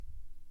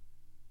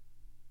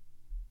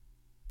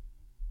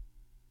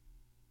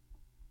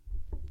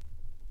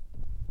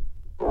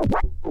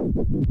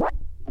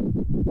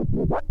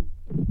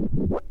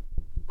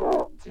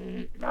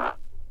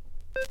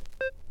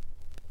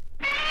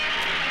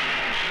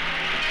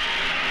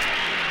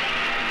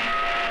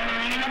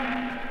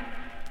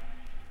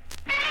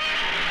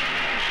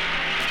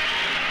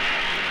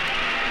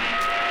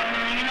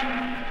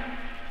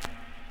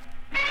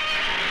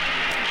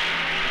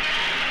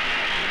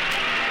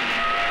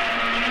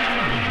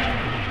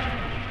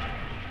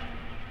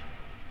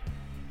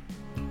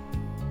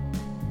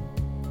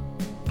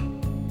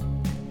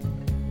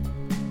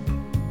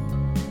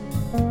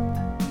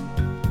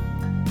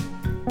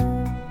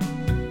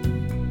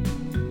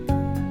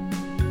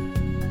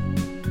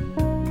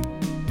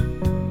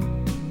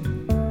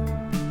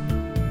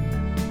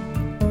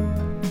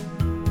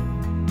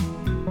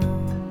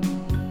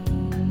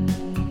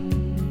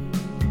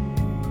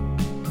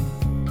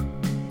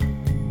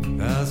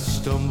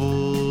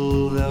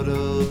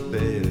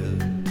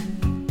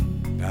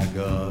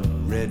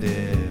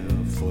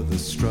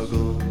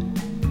struggle.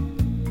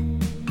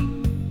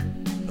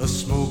 I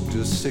smoked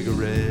a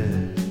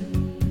cigarette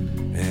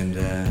and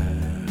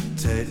I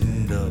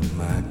tightened up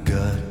my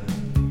gut.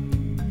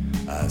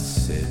 I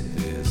said,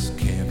 this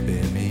can't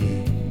be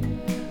me,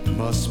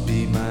 must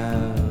be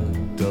my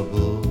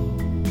double.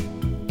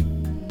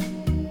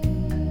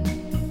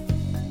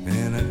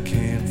 And I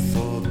can't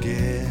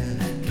forget,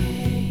 I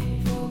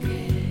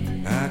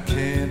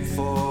can't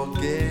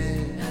forget,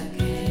 I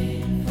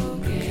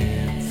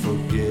can't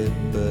forget,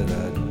 but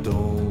I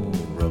don't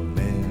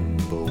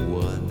remember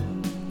what.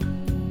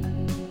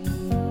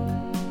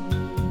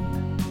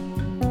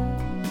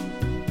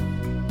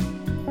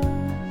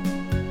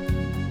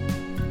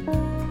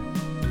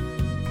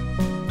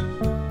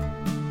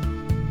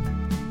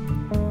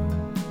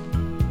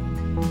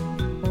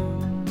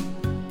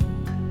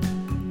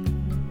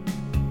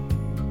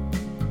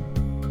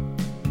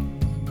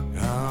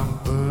 I'm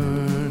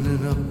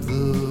burning up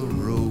the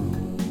road,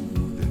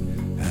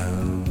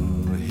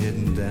 I'm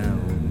heading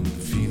down to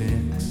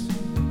Phoenix.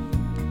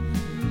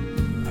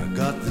 I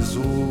got this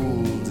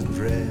old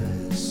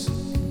address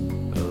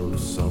of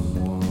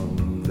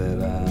someone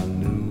that I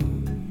knew.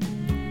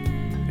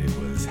 It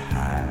was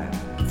high,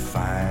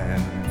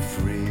 fine,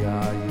 free,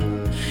 ah,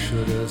 you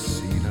should have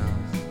seen her.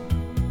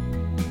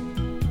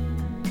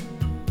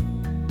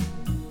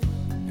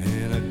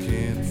 And I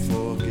can't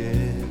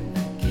forget,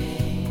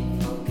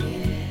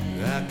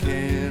 I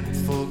can't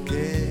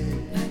forget,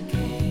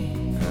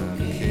 I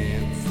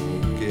can't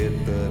forget,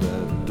 but I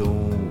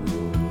don't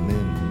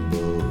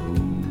remember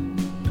who.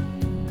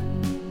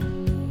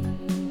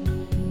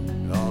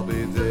 I'll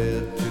be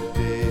there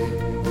today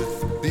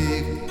with a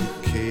big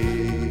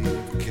bouquet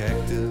of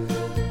cactus.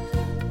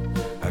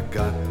 I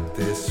got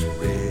this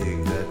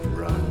rig that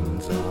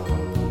runs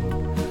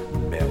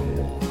on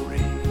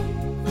memory,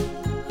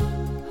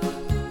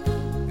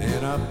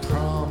 and I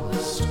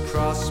promise,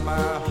 cross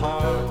my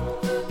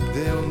heart,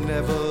 they'll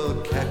never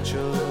catch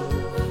up.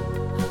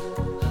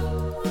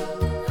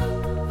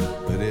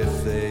 But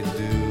if they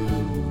do,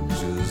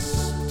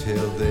 just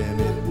tell them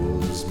it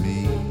was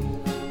me.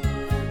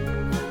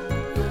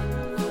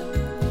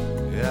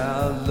 Yeah,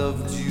 I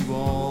loved you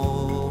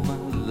all my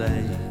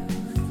life,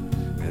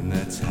 and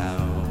that's how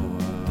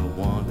I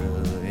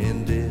wanna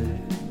end it.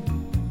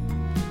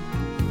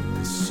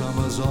 The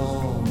summer's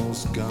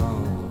almost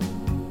gone,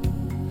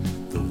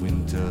 the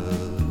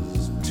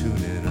winter's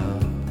tuning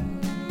up.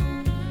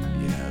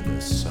 Yeah,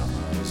 the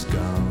summer's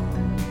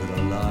gone, but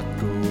a lot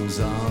goes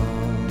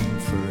on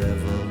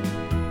forever.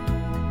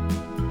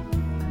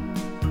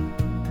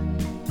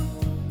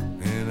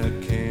 And I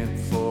can't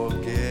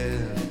forget,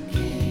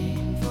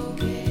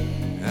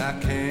 I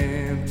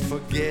can't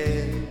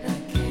forget,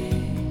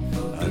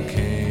 I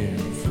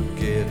can't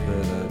forget,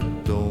 but I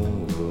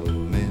don't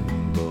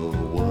remember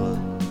what.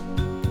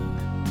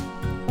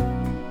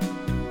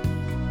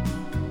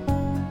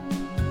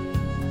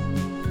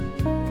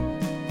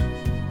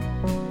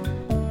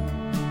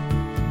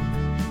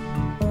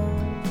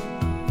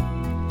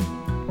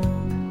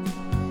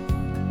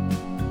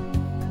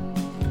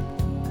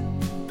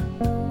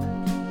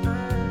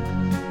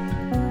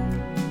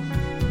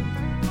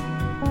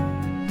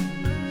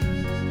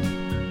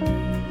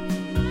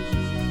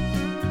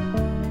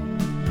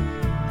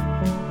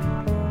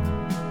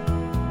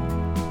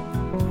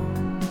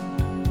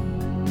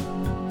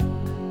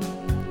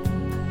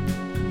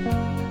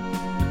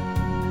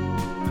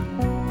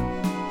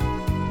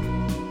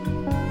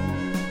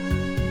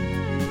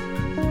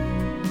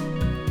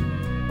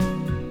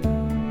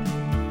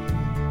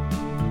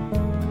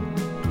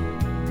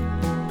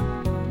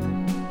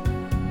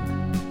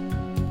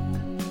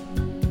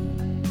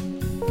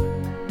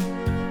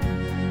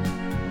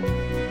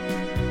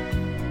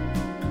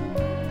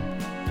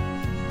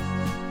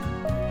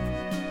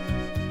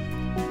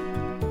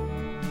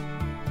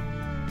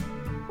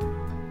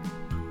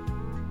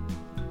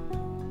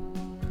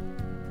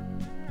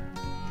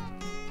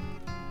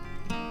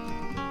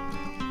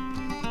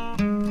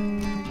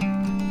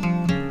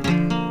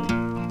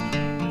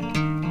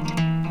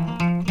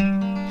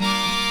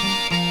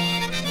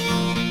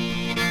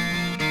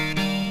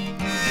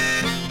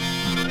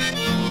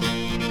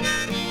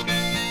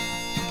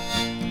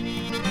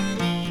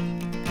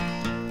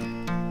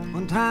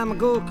 One time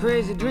ago, a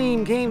crazy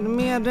dream came to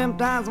me. I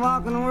dreamt I was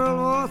walking in World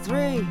War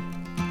III.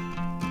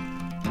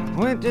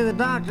 Went to the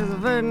doctor the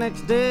very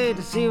next day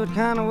to see what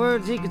kind of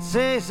words he could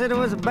say. Said it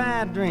was a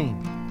bad dream.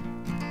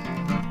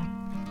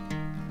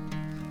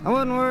 I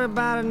wouldn't worry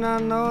about it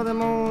none, no,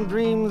 them old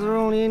dreams are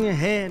only in your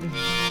head.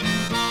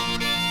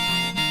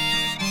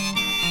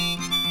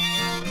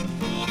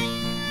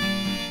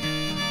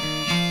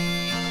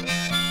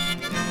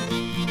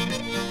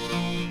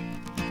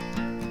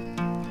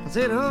 I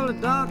said, hold it,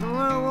 doctor,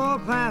 World War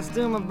passed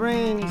through my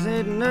brain. He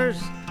said,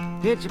 nurse,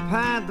 get your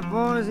pad, the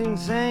boy's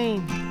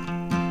insane.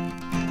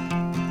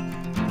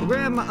 He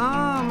grabbed my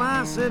arm,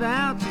 I said,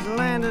 ouch, as I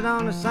landed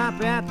on the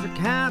psychiatric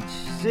couch.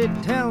 He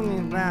said, tell me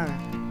about it.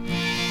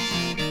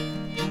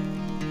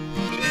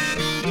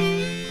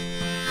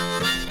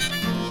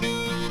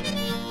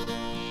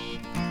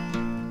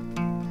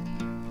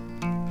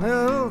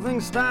 thing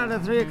started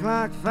at 3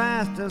 o'clock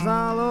fast. It was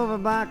all over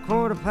by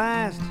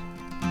 1:15.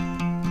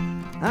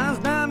 I was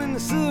down in the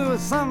sewer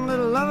with some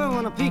little lover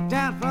when I peeked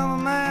out from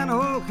a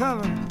manhole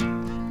cover,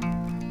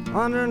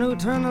 wondering who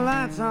turned the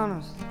lights on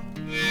us.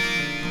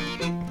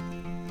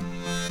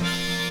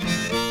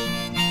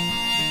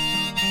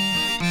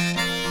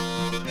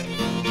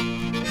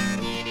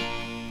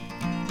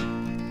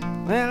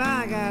 Well,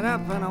 I got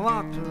up and I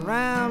walked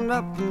around,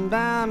 up and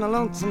down the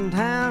lonesome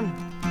town.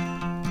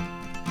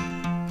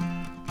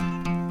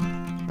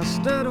 I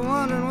stood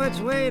wondering which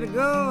way to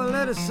go. I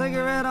lit a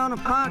cigarette on a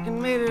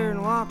parking meter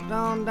and walked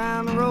on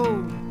down the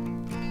road.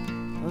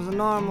 It was a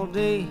normal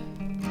day.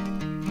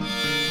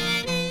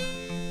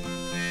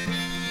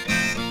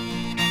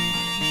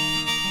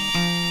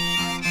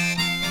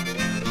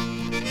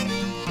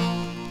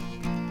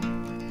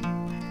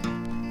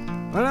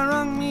 Well, I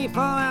rung me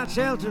fallout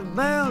sheltered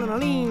bell and I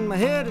leaned my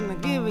head and I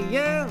give a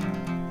yell.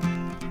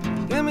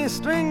 Give me a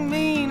string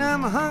bean,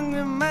 I'm a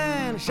hungry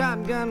man. A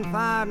shotgun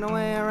fired and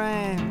away I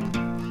ran.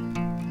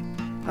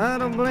 I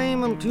don't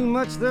blame him too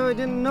much, though he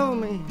didn't know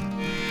me.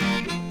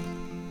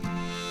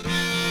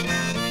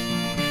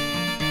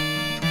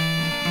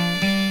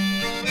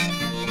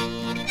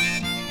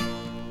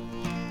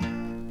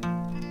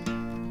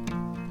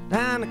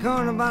 Down the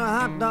corner by the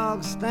hot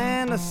dog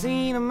stand, I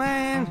seen a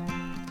man.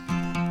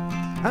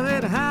 I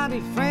said,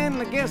 howdy,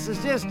 friend, I guess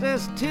it's just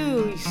us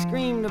two. He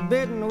screamed a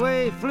bit and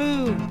away he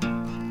flew.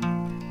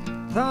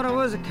 Thought I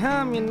was a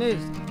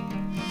communist.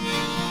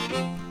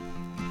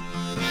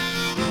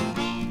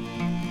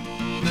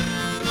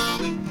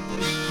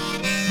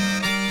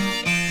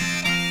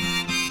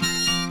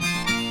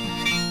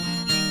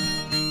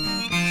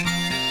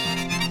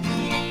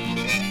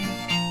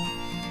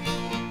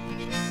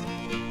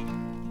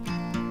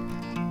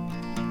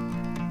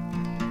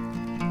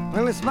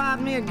 Well, they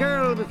spotted me a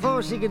girl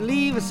before she could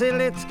leave. I said,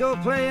 let's go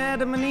play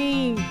Adam and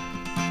Eve.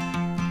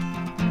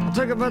 I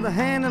took her by the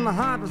hand and my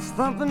heart was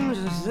thumping.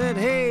 She said,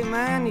 hey,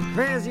 man, you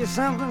crazy or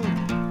something?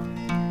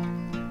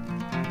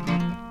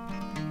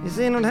 You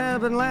seen what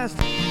happened last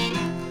time?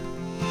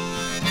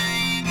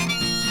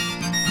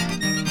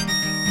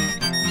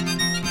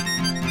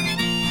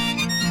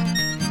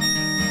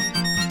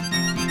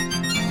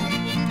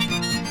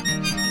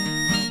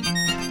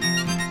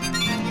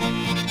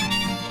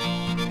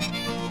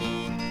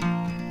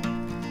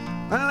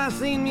 Well, I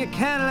seen me a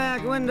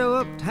Cadillac window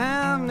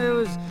uptown. There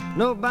was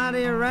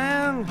nobody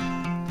around.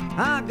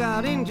 I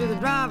got into the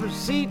driver's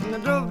seat and I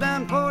drove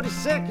down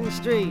 42nd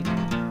Street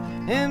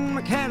in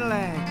my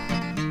Cadillac.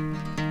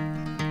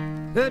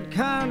 Good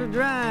car to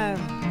drive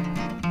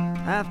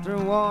after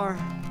a war.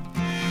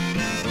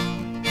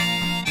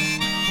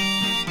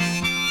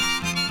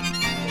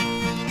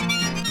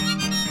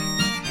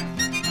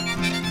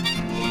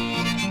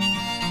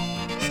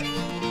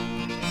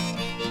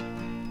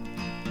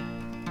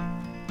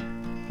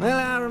 Well,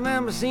 I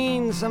remember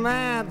seeing some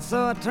ads,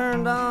 so I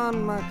turned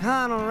on my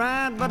Connell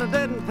ride, but I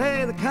didn't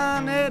pay the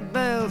Con Ed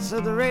bill,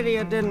 so the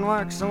radio didn't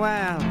work so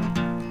well.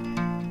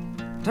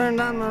 Turned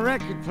on my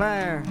record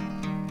player.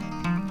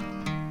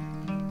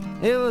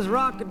 It was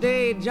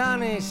Rock-a-Day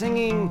Johnny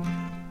singing,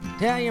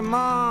 tell your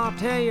ma,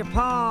 tell your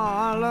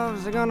pa, our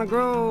loves are gonna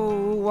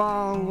grow,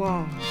 wah,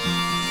 wah.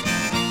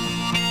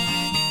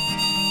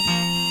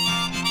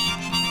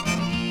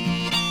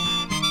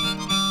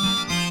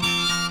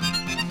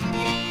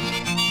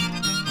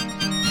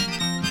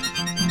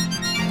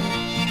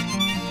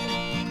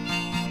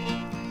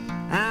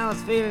 I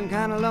was feeling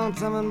kind of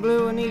lonesome and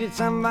blue. I needed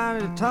somebody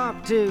to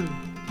talk to.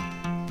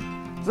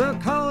 So I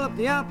called up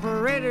the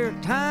operator of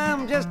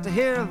time just to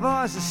hear a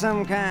voice of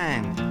some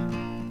kind.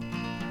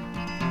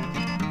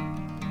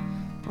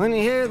 When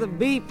you hear the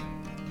beep,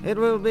 it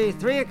will be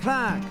 3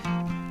 o'clock.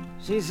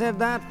 She said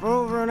that for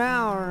over an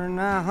hour and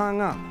I hung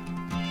up.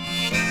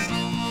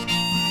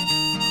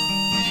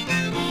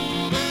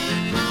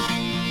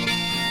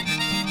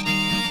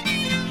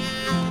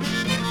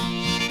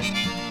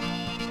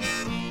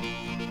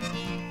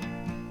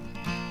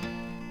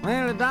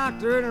 Well, the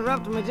doctor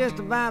interrupted me just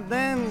about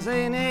then,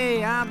 saying,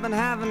 hey, I've been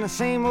having the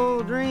same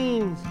old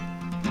dreams.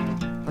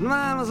 But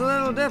mine was a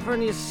little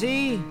different, you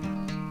see.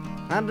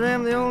 I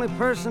dreamed the only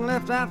person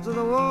left after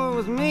the war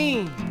was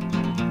me.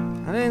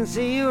 I didn't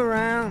see you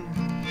around.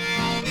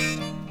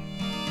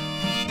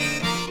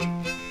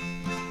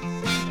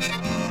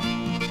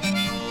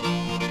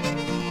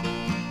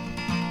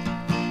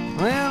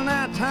 Well,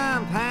 now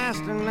time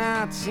passed and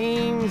now it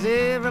seems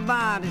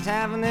everybody's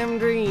having them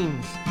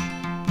dreams.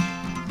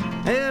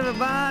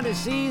 Everybody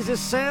sees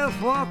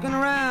herself walking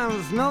around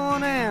with no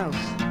one else.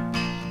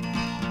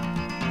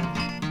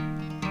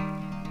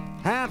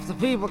 Half the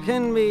people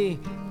can be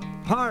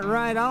part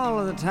right all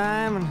of the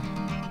time,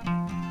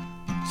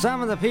 and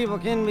some of the people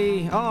can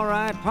be all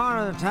right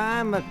part of the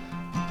time, but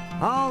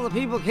all the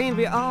people can't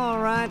be all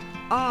right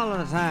all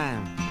of the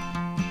time.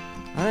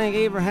 I think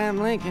Abraham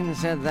Lincoln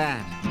said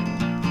that.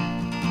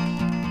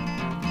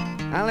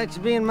 I'll let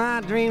you be in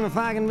my dream if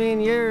I can be in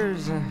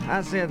yours.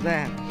 I said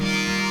that.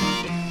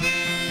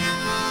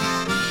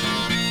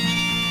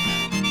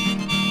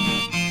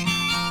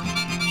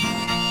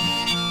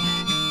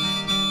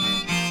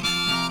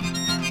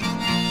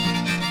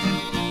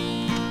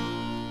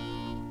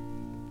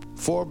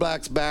 4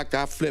 blocks back,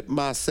 I flipped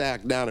my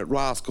sack down at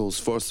Roscoe's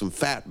for some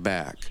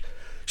fatback.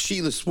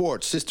 Sheila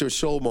Swartz, Sister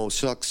Shlomo,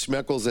 shucks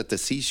schmeckles at the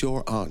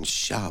seashore on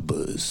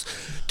Shabbos.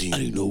 Do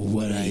you know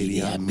what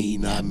I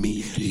mean?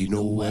 Do you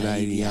know what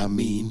I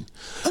mean?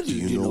 Do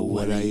you know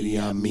what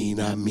I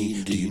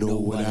mean? Do you know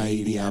what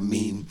I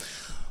mean?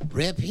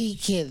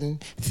 Repeat kitten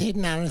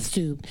sitting on a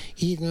stoop,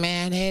 eating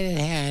man-headed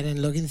hat and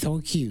looking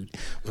so cute.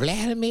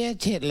 Vladimir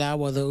Titler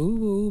was a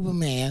uber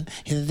man.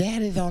 His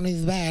daddy's on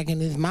his back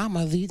and his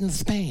mama's eating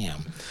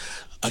spam.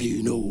 Do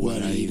you know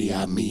what I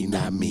mean?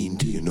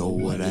 Do you know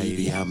what I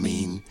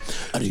mean?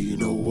 Do you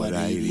know what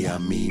I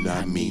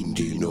mean?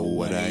 Do you know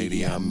what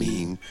I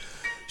mean?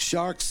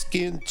 Shark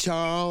Skin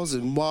Charles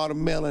and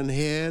Watermelon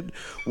Head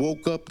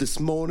woke up this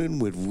morning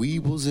with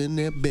weevils in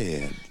their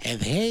bed.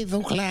 As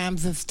Hazel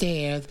climbs the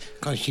stairs,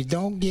 'cause she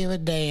don't give a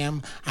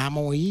damn, I'm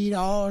gonna eat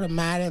all the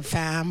mighty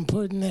fine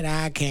pudding that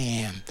I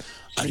can.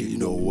 Do you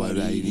know what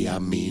I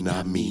mean?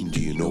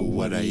 Do you know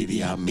what I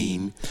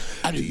mean?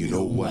 Do you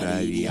know what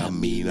I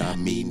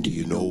mean? Do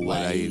you know what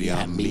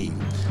I mean?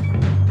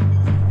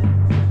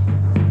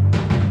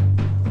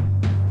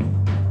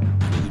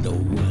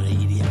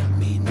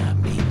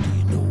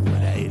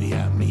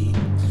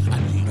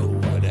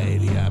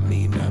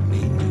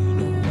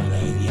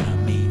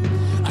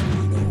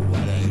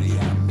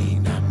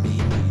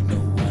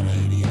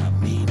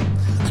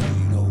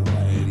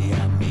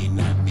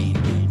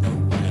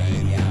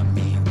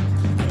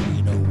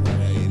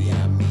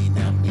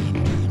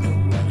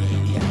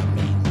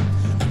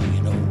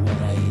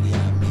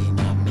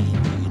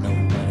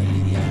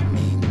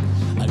 mean?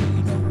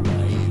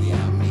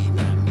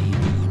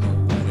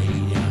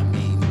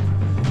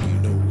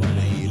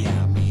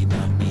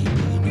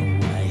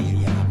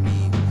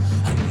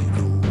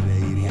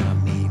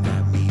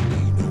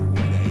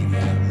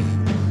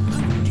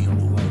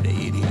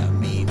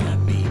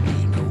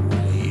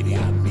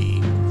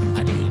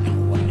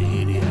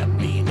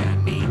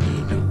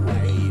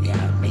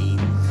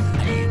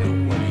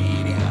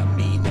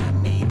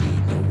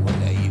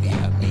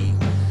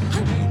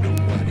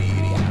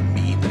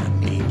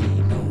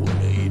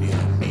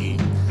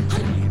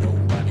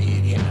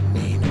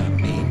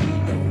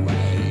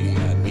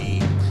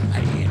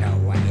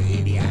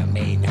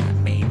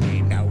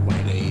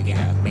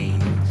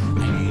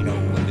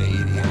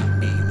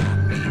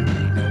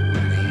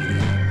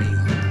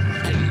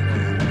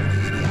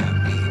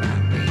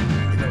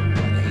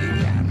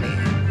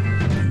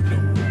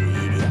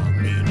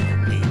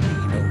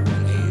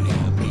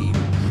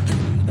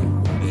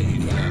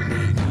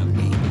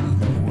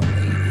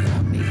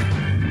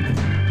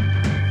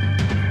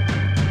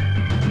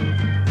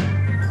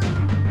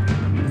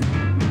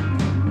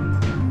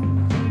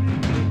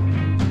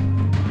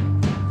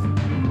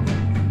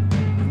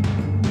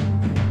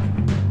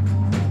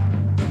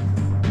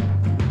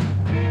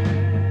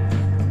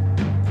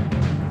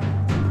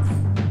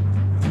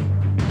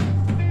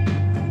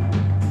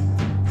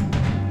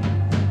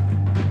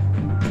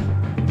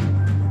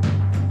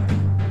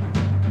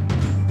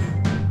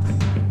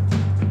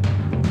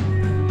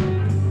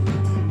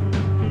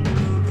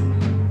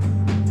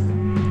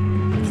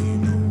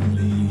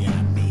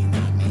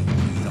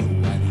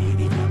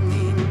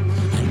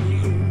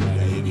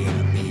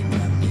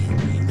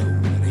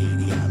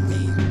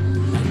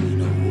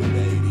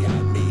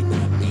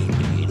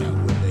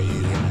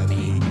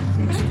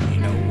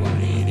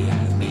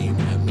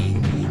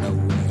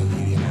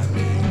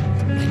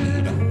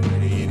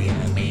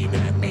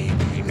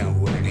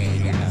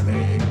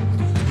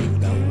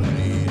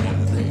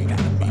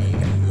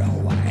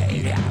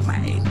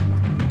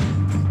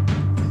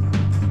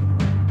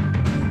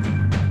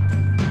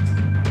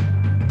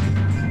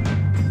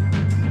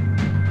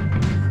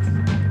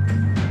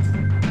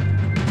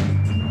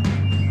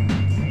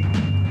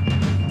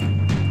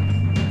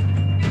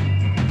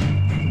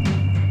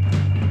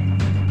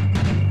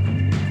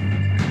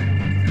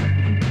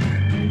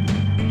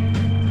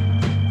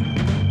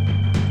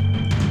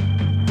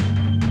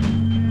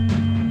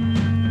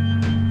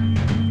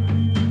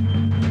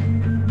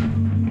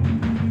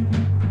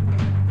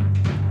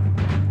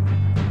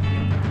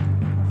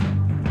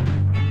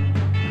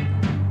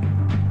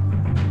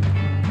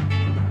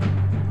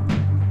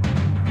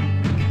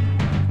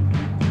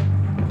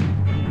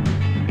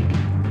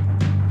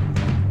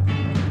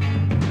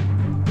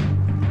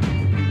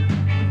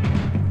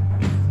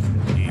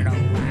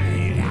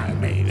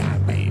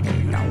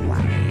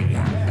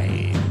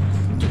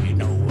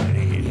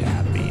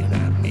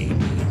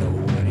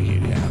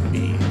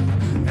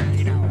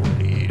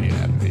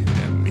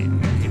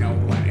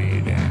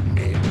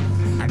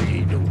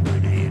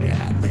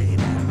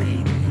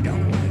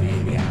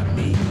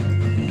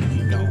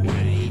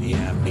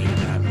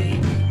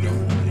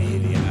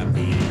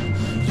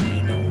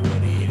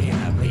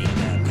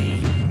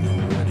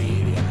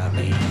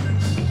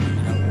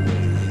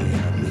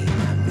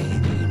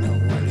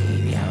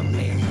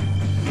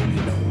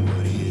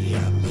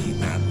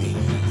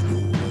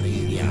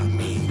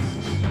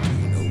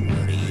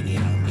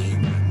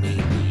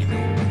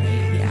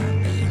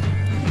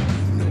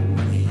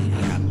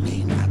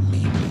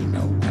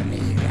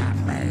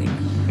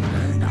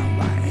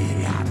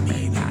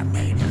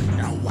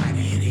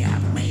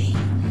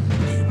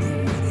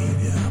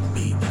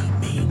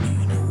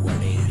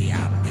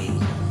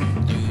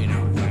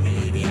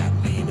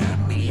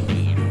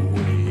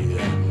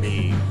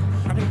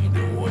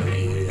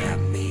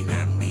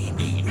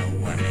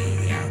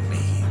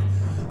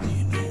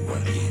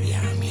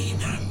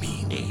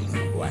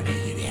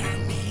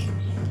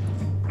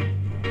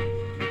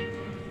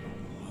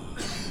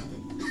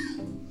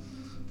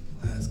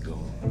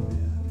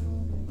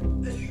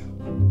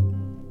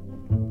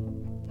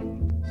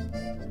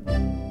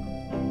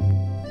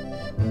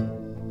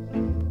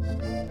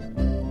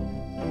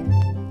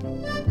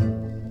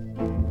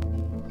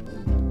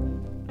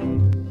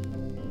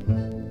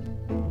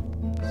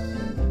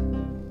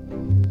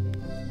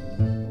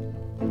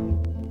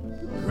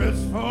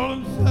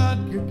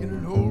 sidekick in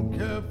an old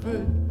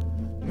cafe.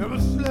 Never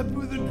slept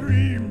with a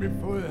dream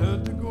before he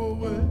had to go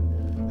away.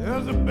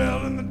 There's a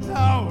bell in the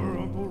tower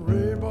Uncle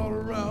Ray brought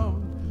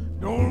around.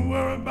 Don't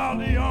worry about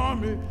the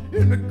army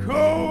in the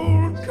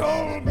cold,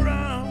 cold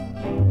ground.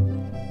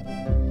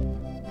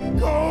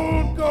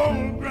 Cold,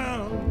 cold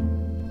ground.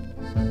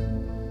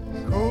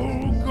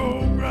 Cold,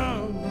 cold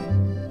ground.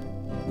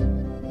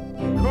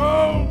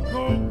 Cold,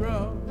 cold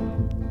ground.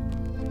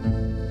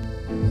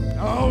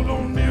 Now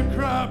don't be a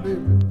crybaby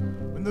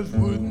when there's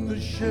wood in the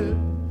shed.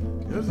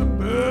 There's a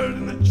bird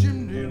in the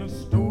chimney and a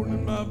stone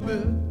in my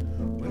bed.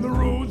 When the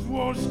road's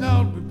washed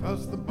out, we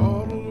pass the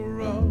bottle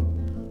around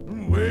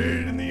and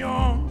wade in the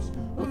arms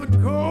of the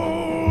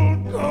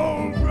cold,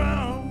 cold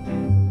ground.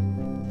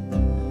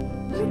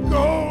 The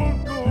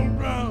cold, cold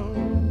ground.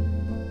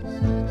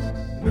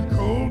 The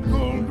cold,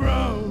 cold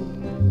ground.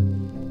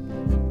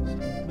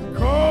 The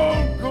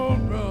cold,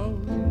 cold ground.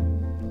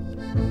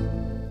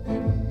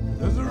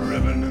 There's a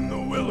ribbon in the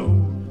willow.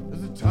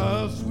 There's a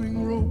tire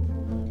swing rope.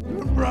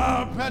 A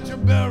briar patch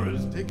of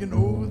berries taking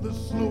over the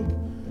slope.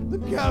 The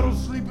cattle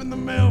sleep in the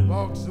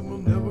mailbox and we'll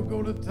never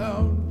go to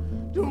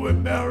town till we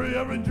bury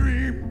every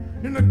dream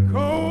in the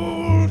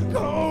cold,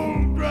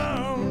 cold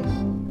ground.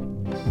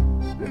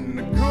 In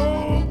the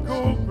cold,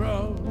 cold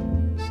ground.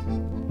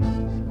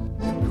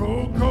 The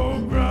cold,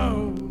 cold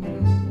ground.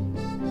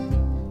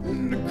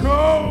 In the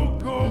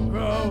cold, cold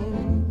ground.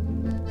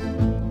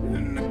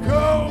 In the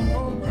cold,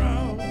 cold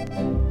ground.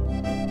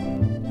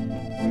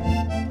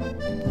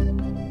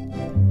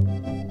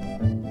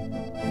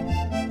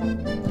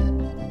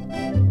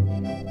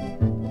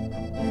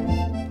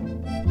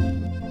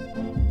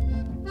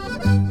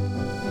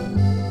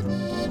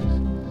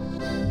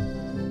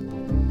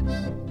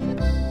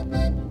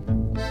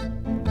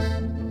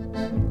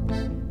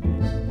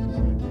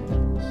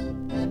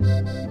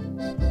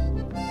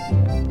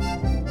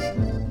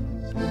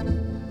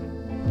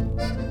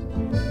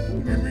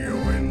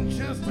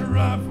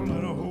 Rifle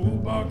and a whole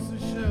box of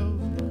shells.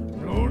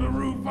 Blow the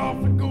roof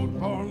off the goat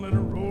barn, let it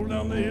roll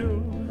down the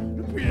hill.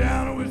 The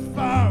piano is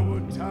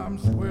firewood,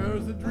 Times Square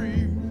is a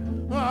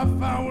dream. I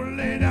found we'll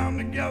lay down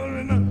together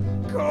in the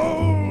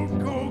cold,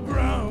 cold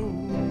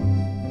ground.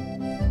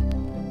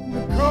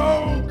 The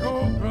cold,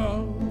 cold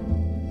ground.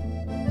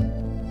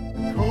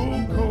 The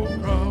cold,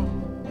 cold ground.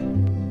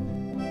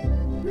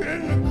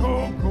 In the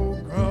cold, cold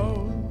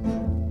ground.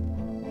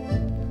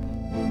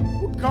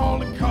 We'll call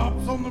the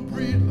cops on the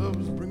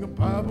breedloves. Bring a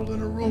Bible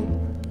and a rope,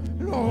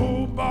 and a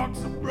whole box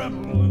of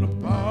Breville and a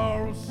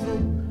bar of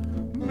soap.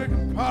 Make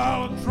a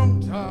pile of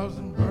trunk tires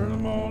and burn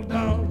them all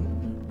down.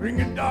 Bring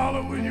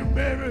 $1 with you,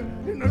 baby,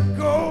 in the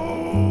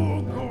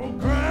cold, cold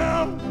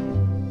ground.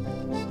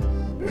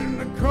 In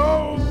the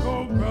cold,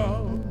 cold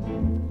ground.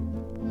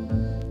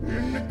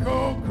 In the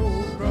cold,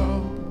 cold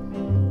ground.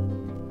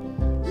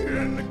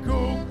 In the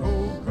cold,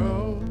 cold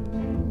ground.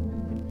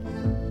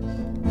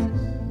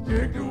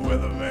 Take the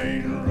weather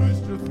vane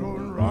rooster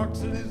throwing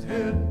rocks at his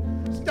head.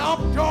 Stop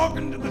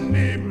talking to the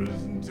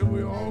neighbors until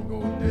we all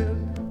go dead.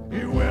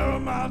 Beware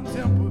of my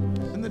temper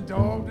and the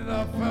dog that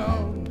I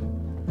found.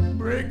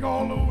 Break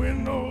all the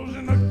windows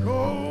in the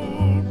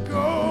cold,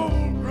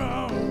 cold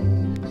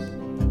ground.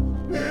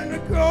 In the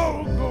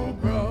cold, cold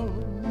ground.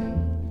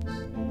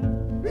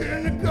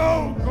 In the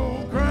cold,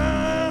 cold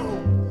ground.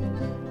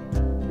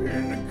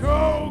 In the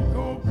cold,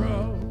 cold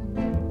ground.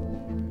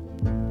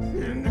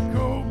 In the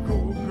cold,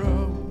 cold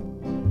ground.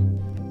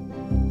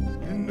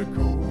 In the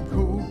cold,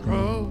 cold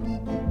ground.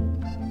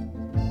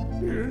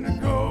 In the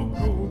cold,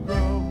 cold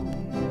ground.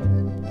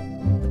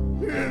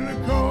 In the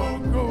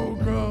cold, cold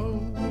ground.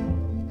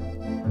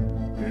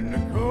 In the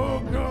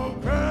cold,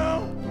 cold ground.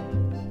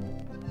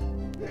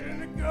 In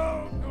the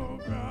cold, cold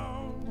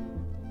ground.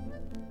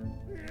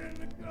 In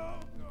the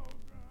cold, cold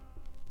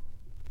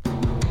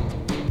ground.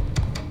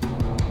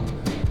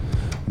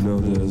 No,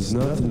 there's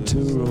nothing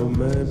too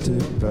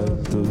romantic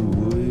about the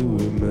way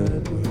we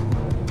met.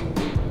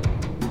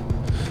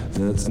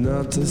 That's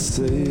not to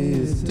say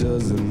it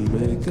doesn't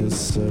make a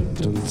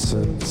certain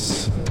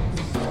sense.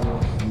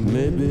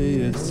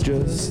 Maybe it's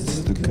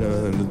just the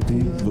kind of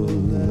people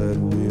that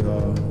we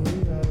are.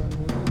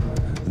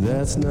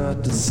 That's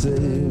not to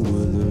say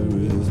whether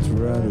it's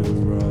right or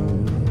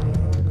wrong.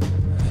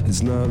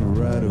 It's not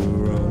right or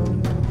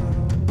wrong.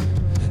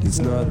 It's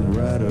not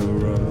right or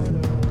wrong.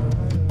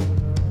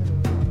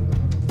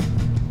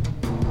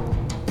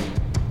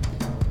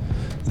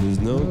 There's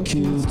no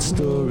cute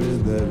story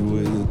that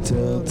we'll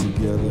tell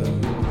together,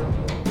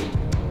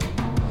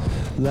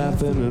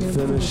 laughing and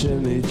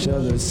finishing each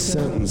other's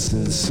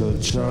sentences so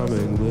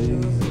charmingly.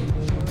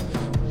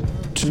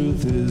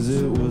 Truth is,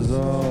 it was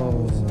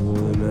all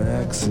an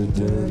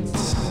accident,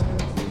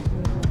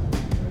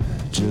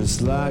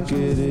 just like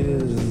it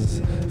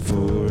is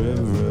for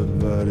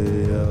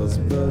everybody else.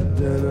 But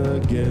then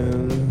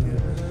again,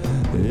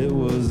 it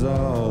was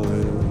all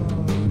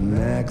an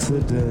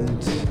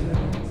accident,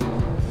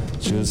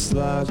 just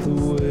like the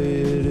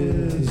way it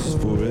is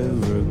for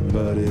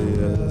everybody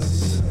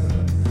else.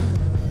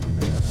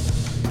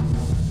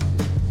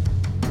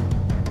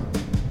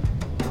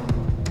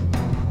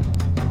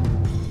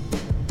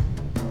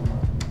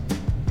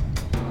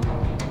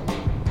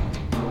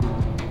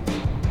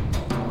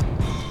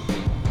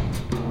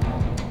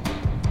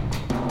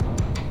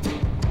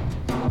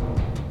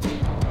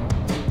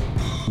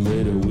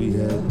 Later we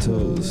had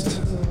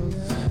toast.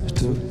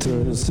 Took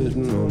turns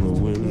sitting on the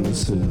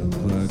windowsill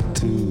like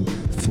two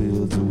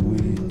fields of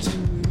wheat.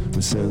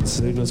 We sent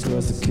signals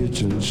across the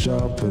kitchen,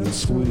 sharp and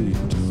sweet.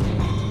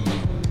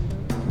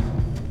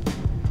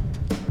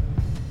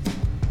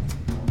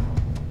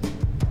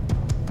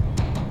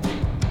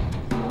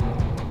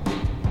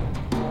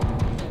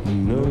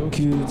 No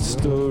cute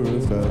story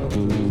about the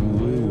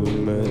way we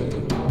met.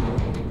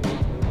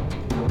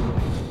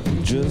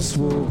 We just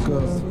woke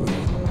up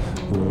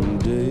one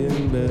day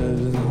in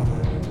bed.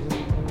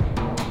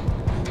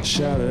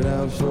 Shouted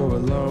out for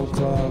alarm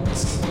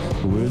clocks.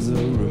 Where's the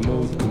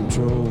remote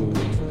control?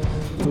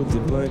 Put the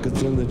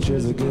blankets and the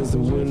chairs against the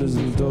windows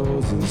and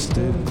doors and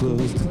stayed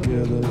close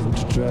together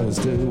to try to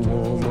stay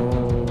warm.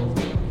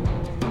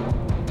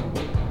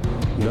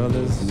 Now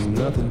there's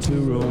nothing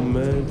too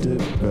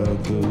romantic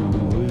about the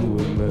way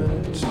we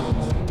met.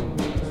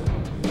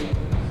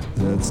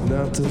 That's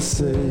not to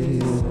say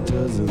it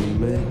doesn't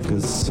make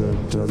a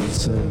certain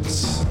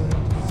sense.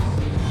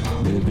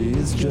 Maybe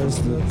it's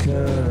just the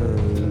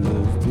kind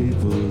of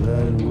people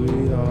that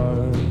we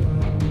are.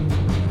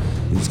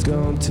 It's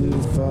gone too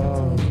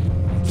far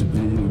to be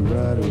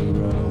right or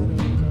wrong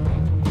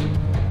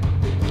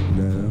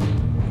now.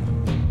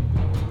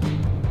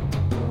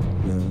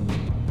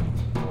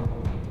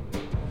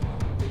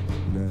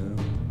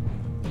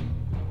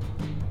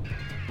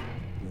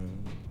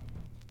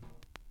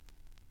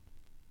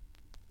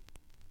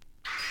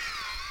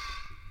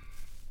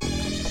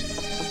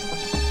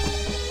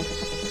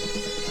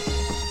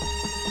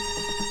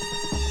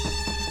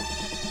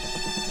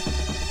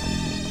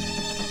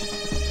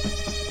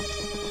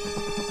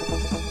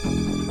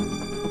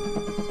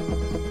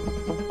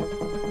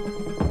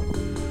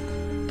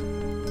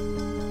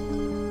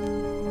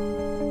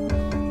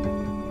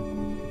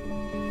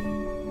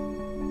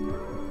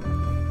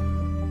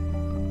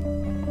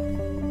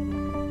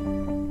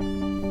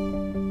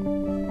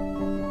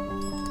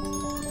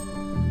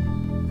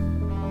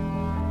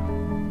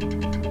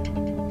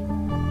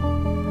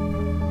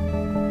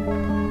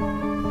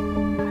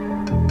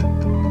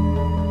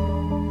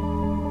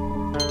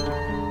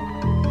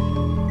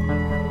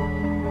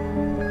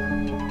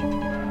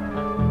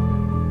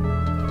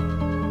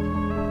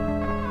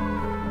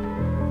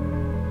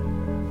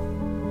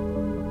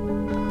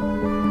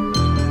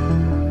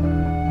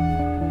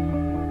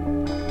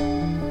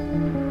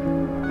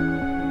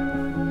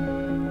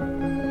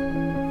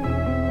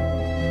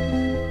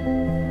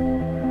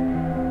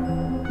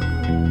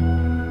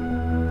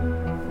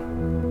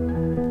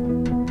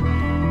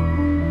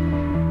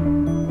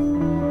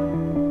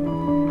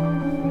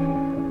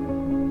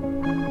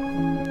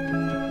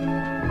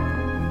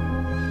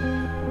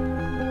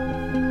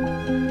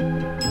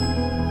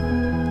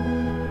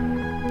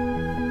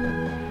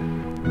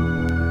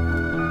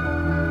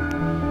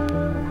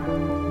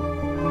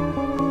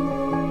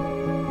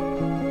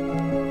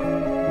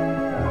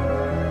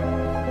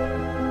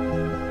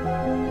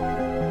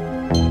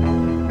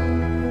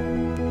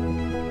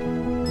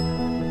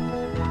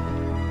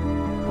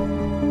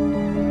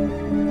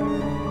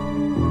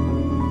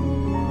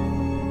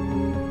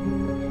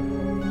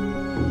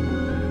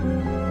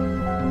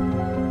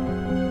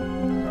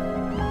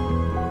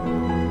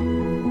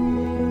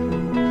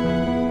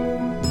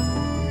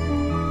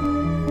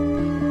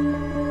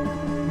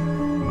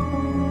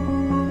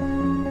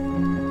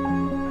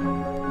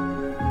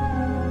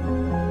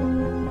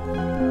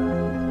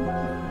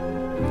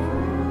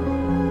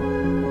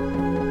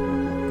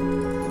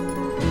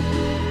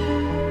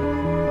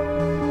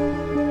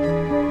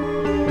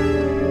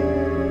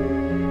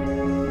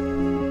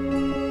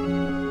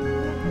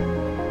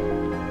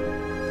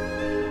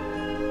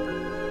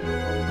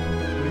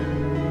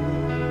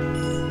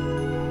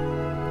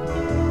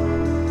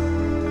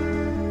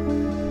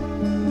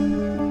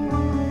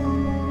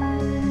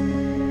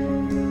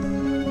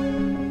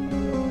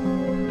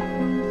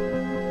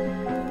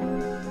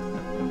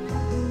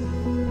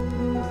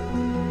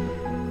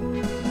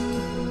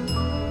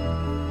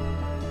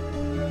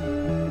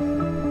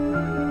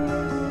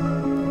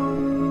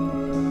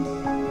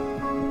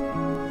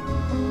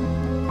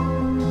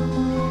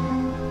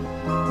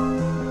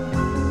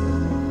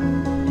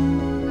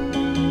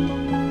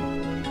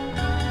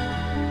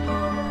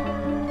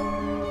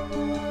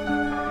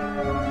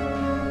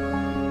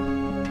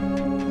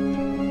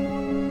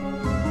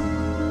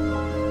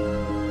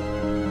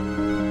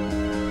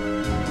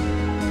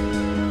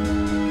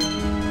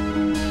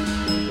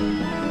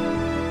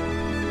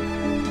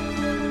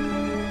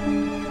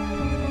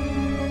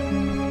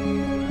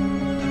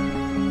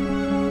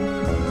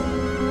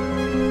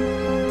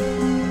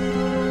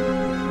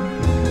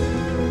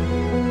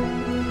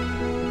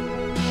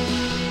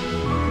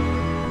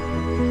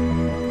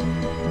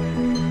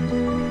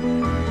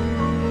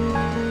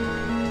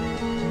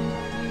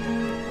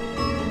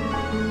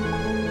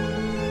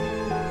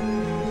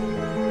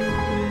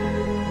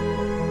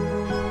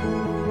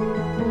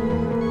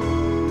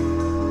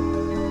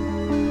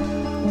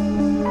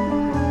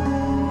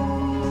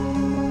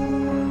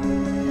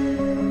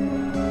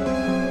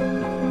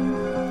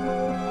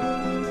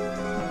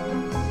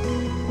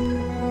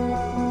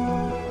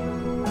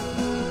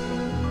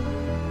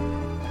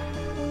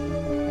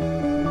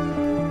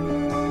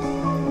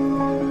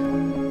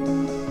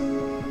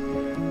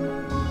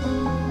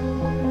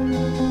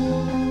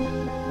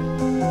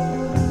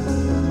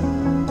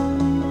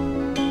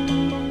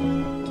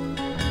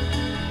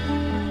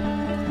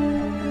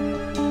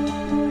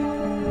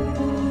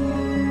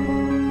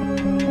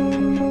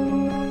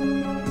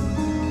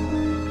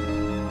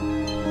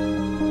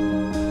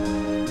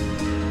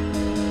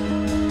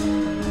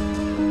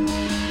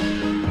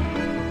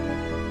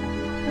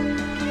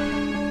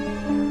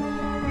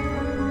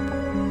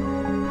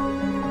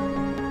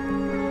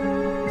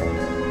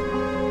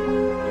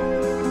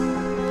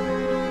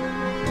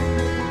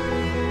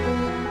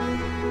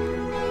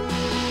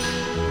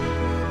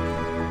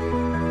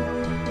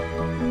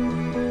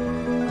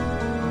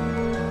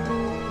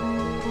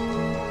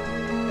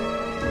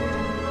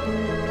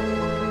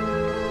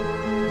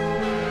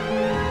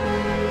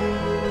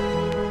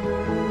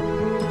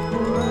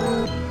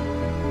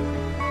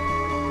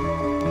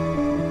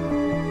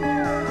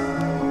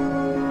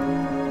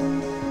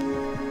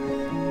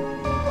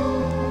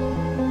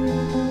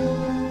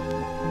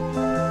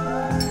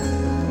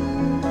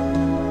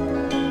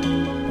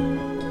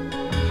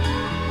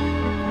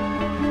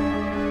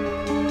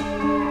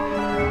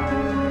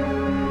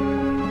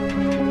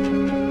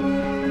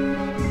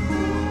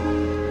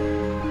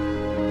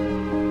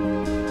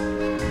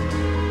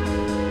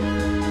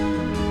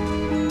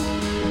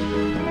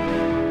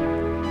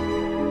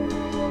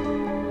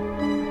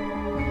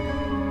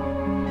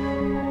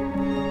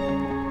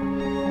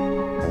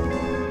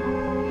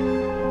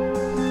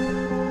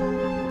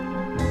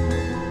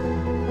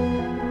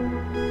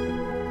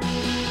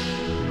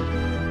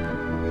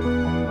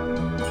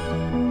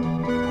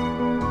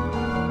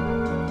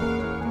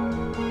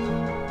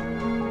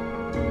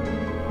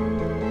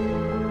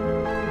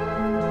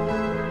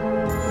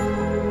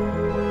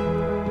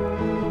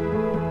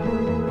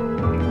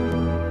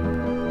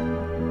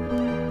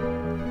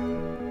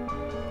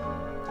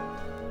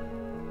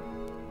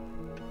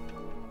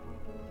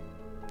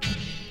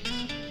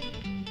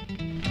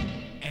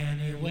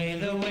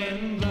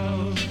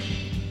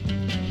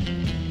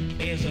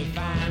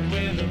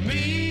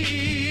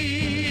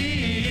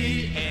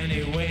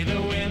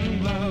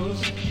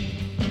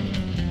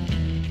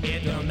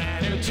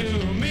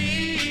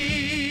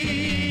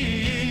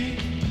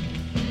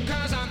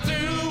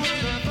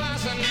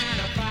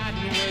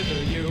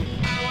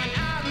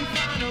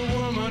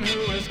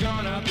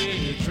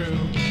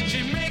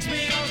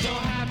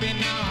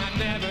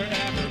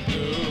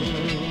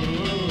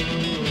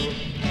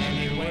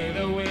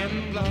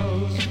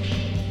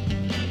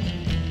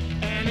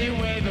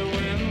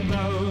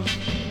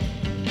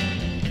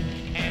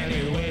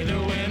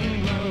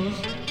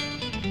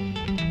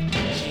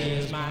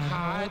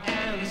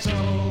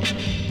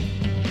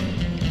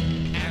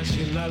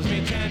 loves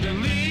me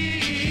tenderly.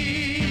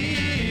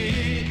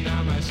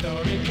 Now my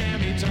story can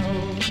be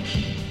told,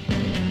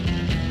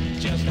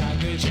 just how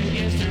good she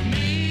is to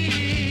me.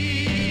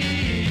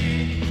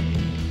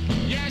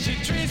 Yeah, she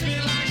treats me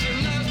like she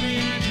loves me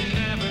and she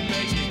never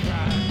makes me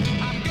cry.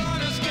 I'm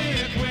gonna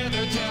stick with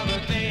her till the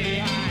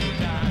day I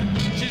die.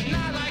 She's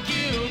not like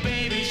you,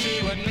 baby,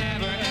 she would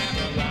never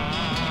ever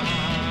lie.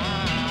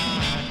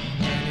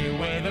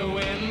 Anyway the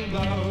wind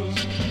blows,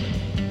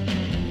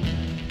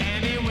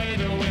 anyway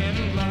the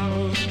wind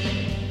blows,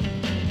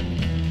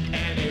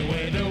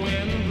 anyway the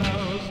wind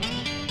blows.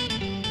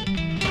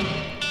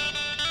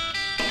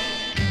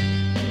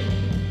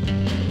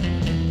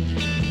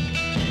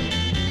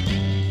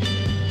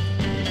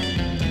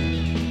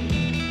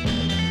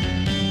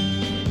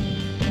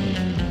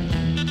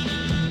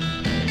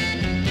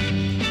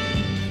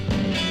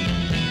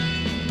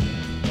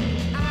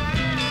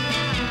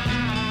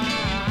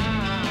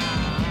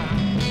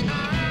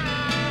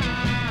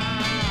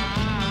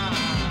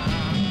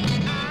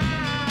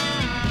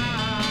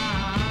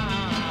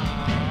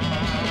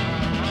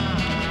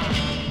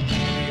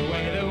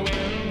 Anyway the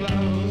wind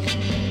blows,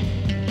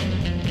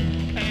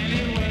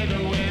 anyway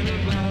the wind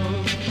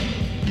blows,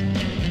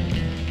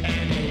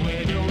 anyway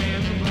the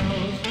wind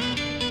blows.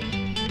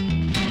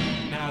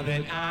 Now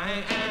that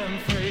I am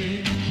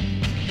free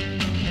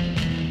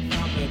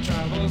from the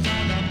troubles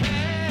of the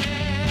past,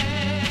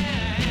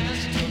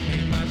 took me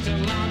much too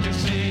long to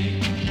see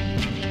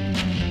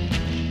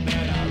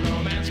that our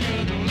romance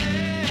couldn't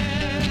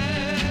last.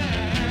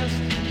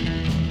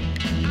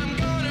 I'm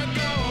gonna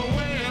go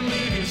away and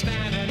leave you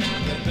standing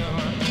at the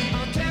door.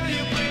 I'll tell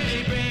you,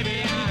 pretty baby,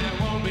 I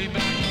won't be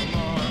back no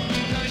more.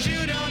 'Cause you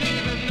don't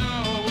even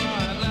know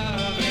what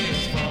love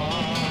is for.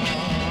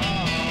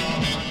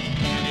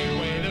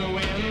 Anyway the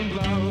wind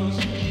blows,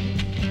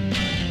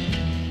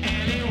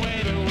 anyway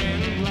the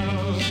wind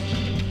blows,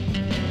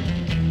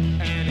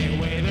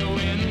 anyway the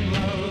wind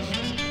blows.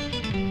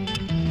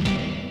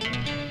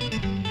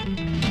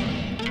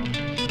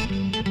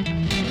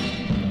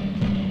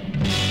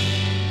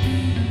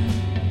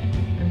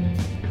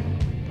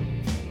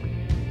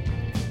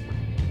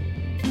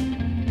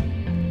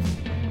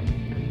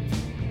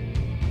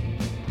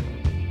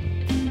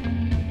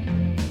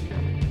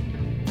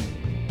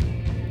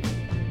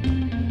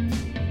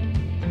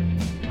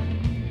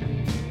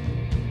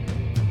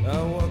 I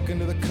walk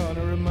into the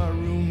corner of my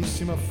room,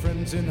 see my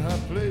friends in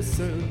high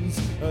places.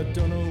 I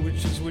don't know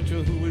which is which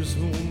or who is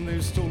whom.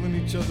 They've stolen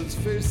each other's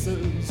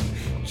faces.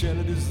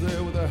 Janet is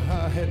there with her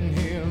high hat and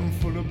hair and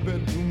full of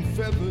bedroom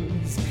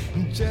feathers.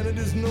 And Janet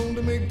is known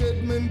to make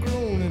dead men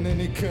groan in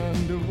any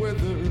kind of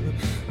weather.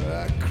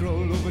 I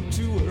crawl over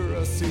to her,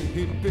 I say,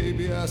 hey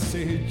baby, I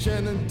say, hey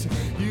Janet,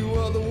 you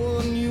are the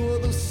one, you are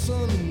the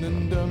sun,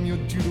 and I'm your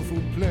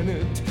beautiful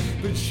planet.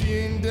 But she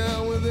ain't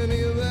down with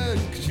any of that,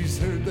 'cause she's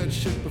heard that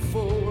shit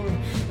before.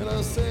 And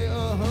I say,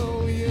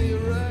 uh-huh, yeah,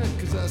 you're right,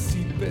 'cause I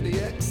see Betty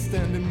X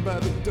standing by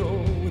the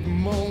door with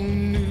more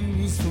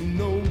news from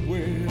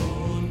nowhere.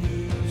 More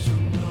news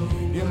from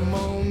nowhere. Yeah,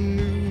 more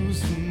news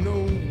from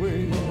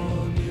nowhere.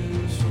 More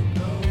news from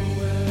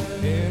nowhere.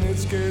 And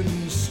it's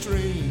getting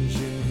strange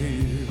in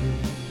here.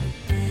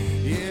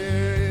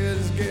 Yeah,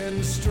 it's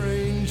getting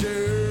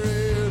stranger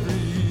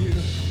every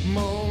year.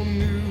 More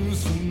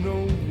news from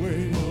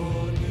nowhere.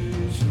 More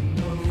news from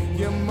nowhere.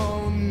 Yeah,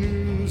 more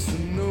news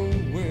from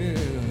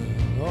nowhere.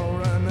 All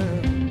right now.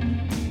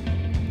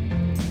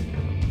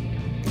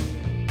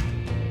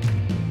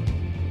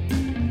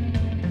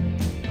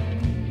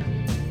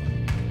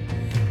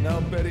 Now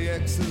Betty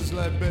X is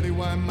like Betty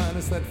Y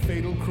minus that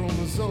fatal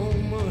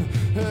chromosome.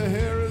 Her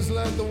hair is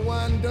like the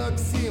wine dark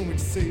sea in which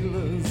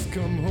sailors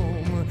come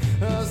home.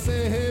 I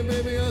say, hey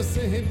baby, I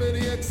say, hey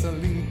Betty X. I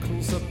lean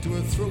close up to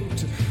her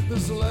throat.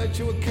 This light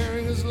you were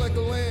carrying is like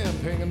a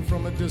lamp hanging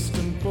from a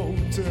distant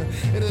boat.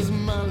 It is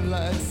my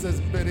light,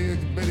 says Betty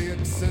X. Betty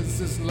X says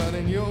this light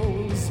ain't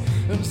yours.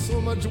 And so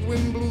much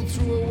wind blew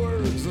through her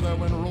words that I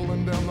went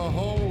rolling down the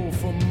hall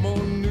for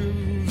more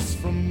news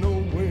from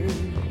nowhere.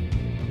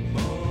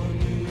 More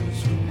news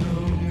from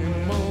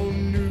nowhere. More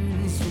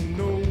news from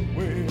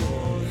nowhere.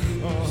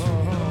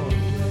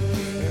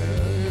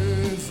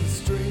 It's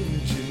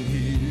strange in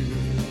here.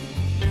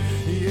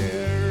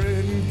 Yeah,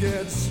 it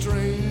gets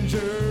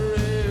stranger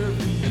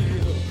every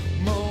year.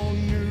 More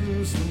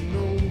news from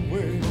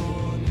nowhere.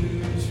 More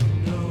news from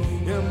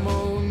nowhere. Yeah,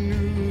 more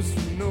news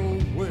from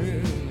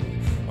nowhere.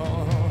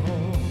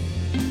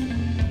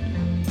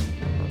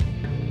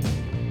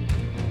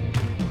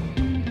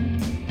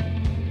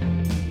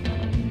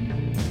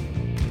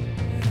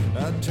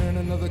 I turn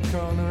another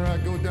corner, I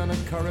go down a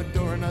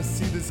corridor and I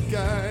see this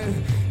guy.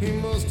 He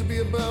must be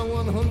about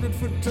 100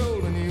 foot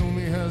tall and he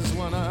only has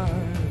one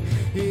eye.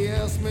 He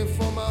asked me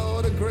for my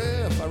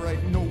autograph, I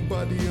write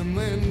nobody and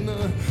then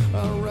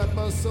I wrap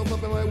myself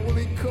up in my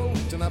woolly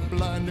coat and I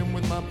blind him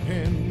with my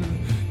pen.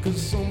 'Cause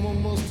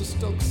someone must have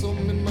stuck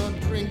something in my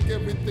drink,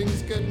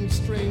 everything's getting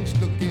strange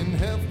looking.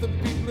 Half the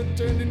people are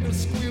turned into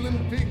squealing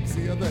pigs,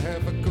 the other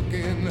half are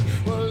cooking.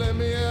 Well, let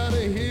me out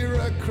of here,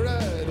 I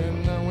cried,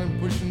 and I went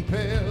pushing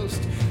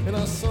past. And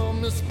I saw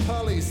Miss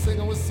Polly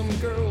singing with some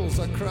girls.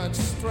 I cried,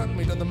 strap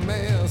me to the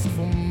mast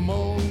for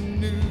more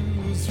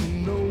news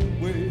from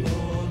nowhere.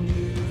 More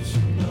news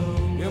from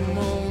nowhere. Yeah,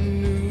 more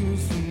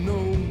news from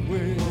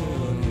nowhere.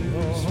 More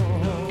news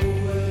from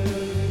nowhere.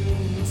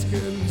 It's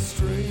getting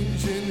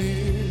strange in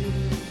here,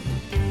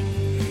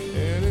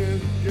 and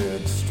it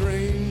gets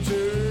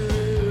stranger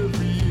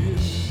every year.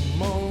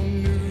 More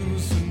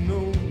news from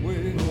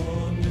nowhere.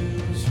 More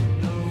news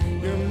from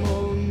nowhere. Yeah,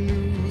 more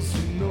news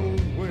from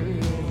nowhere.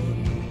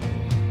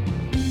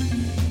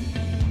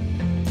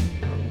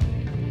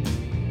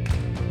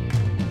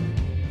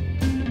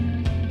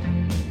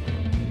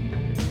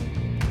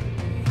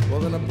 Well,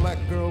 then a black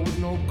girl with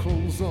no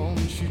clothes on,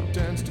 she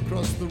danced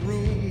across the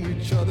room. We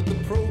charted the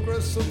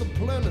progress of the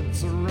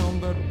planets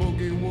around that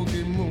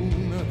boogie-woogie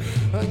moon.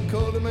 I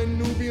called her my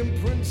Nubian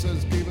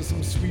princess, gave her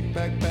some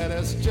sweet-back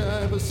badass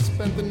jive. I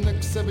spent the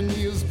next 7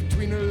 years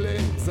between her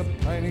legs,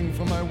 pining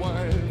for my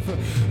wife.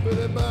 But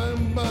then by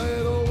and by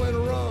it all went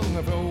wrong.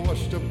 I fell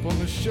washed up on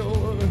the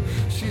shore.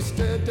 She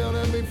stared down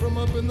at me from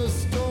up in the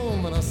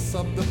storm, and I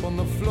sobbed up on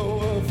the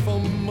floor for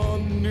more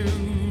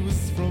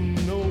news from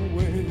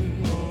nowhere.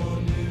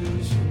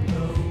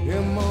 Yeah,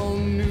 more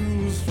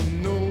news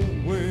from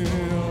nowhere.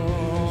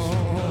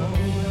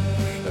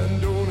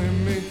 And don't it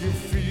make you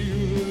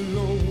feel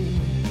alone?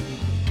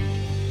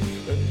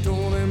 And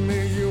don't it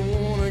make you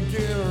wanna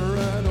get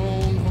right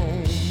on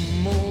home?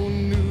 More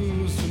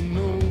news from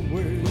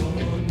nowhere.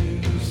 More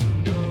news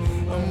from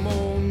nowhere.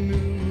 More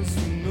news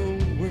from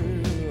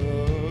nowhere.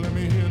 Let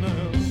me hear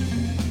now.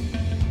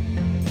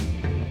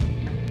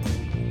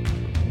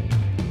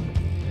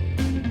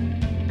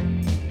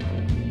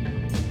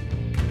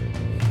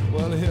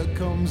 Well, here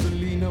comes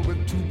Alina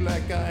with two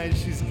black eyes.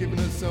 She's given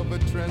herself a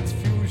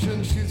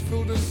transfusion. She's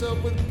filled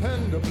herself with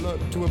panda blood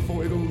to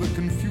avoid all the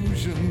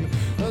confusion.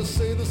 I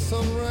say the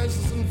sun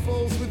rises and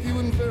falls with you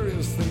and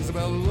various things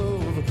about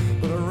love,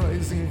 but a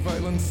rising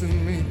violence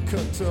in me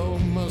cut all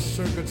my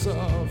circuits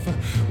off.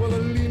 Well,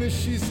 Alina,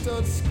 she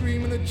starts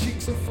screaming. Her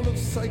cheeks are full of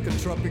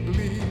psychotropic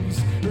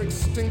leaves. Her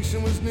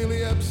extinction was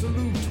nearly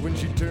absolute when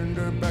she turned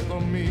her back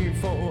on me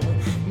for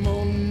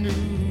more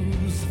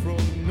news from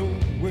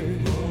nowhere.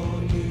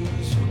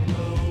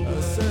 I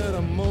said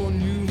I'm more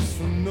news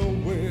from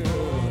nowhere.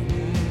 More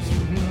news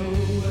from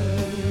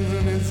nowhere.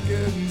 And it's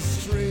getting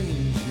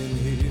strange in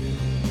here.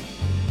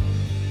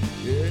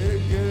 Yeah,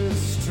 it gets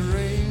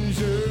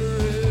stranger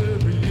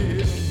every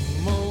year.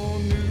 More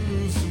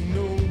news from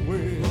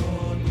nowhere.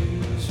 More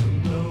news from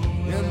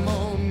nowhere. Yeah,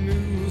 more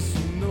news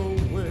from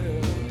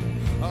nowhere.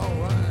 All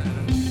right.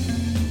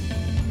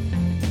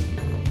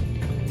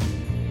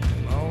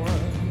 All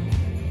right.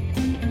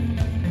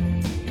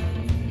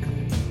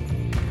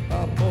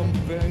 I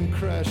bump and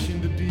crash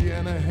into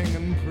Deanna,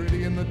 hanging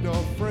pretty in the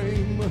door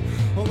frame.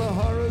 All the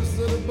horrors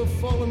that have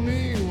befallen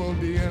me, well,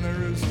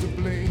 Deanna is to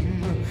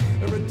blame.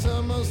 Every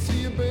time I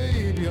see you,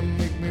 baby, you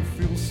make me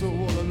feel so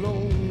all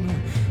alone.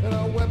 And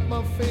I wet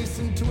my face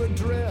into a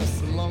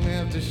dress long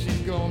after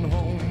she'd gone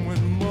home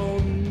with more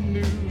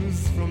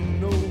news from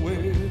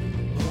nowhere.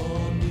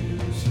 More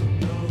news from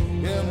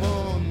nowhere. Yeah,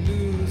 more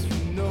news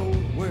from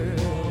nowhere.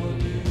 More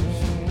news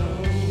from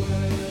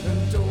nowhere.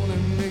 And don't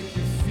it make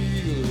you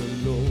feel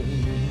alone?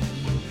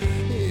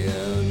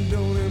 Yeah,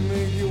 don't it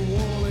make you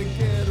wanna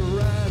get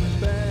right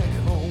back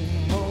home?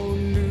 More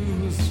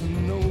news from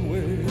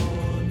nowhere.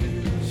 More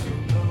news from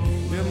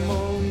nowhere. Yeah,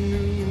 more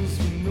news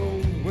from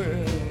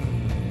nowhere.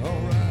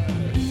 All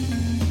right.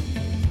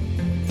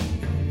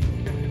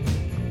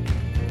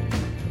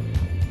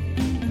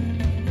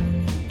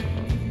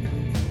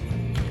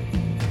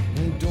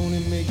 And don't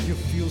it make you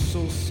feel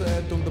so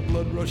sad? Don't the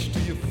blood rush to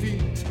your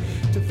feet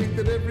to think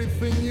that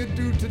everything you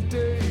do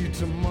today,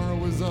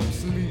 tomorrow is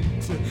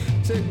obsolete?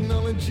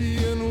 Technology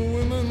and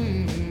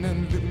women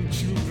and little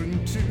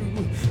children too.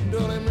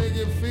 Don't it make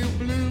you feel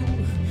blue?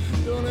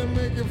 Don't it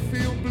make you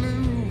feel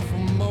blue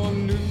for more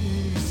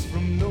news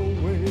from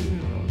nowhere?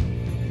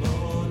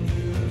 More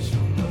news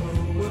from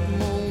nowhere. With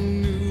more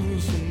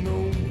news from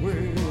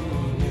nowhere.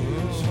 More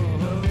news from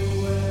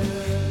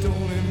nowhere.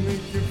 Don't it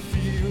make you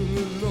feel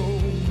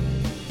alone?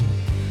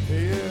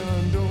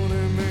 Yeah, don't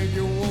it make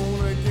you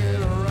wanna get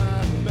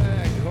right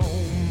back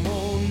home?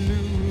 More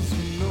news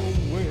from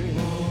nowhere.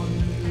 More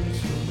news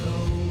from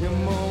nowhere. Yeah,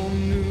 more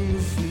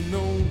news from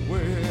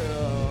nowhere.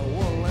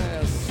 One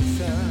last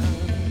time.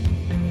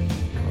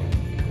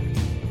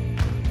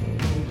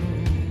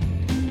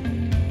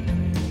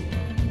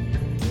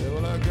 Yeah,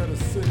 well, I gotta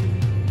say.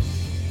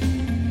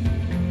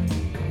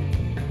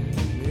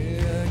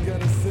 Yeah, I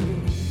gotta say.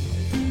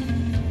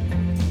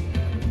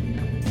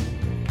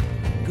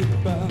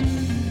 Goodbye.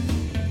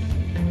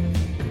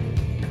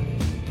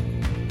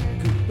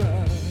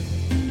 Goodbye.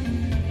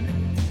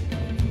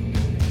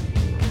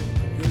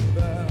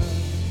 Goodbye.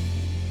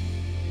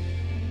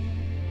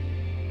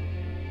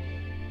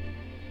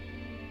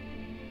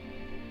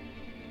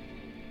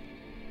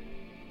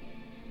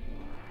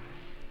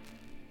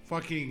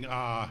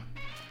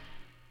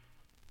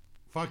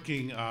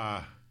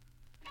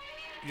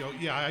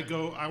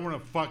 I want to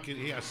fucking,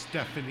 yeah,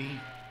 Stephanie.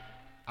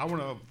 I want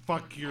to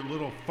fuck your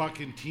little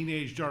fucking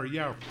teenage daughter.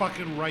 Yeah,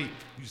 fucking right,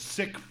 you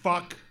sick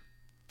fuck.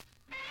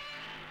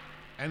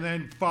 And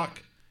then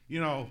fuck,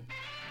 and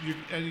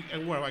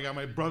what? I got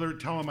my brother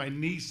telling my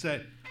niece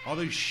that all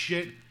this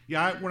shit.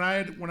 Yeah, when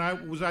I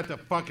was at the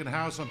fucking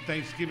house on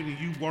Thanksgiving and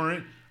you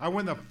weren't, I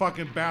went in the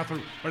fucking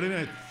bathroom, but I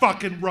didn't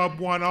fucking rub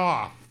one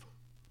off.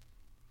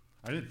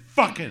 I didn't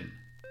fucking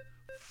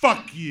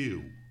fuck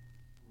you.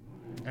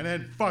 And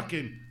then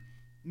fucking,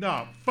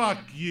 no, fuck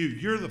you.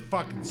 You're the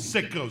fucking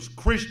sickos.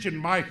 Christian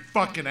my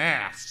fucking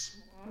ass.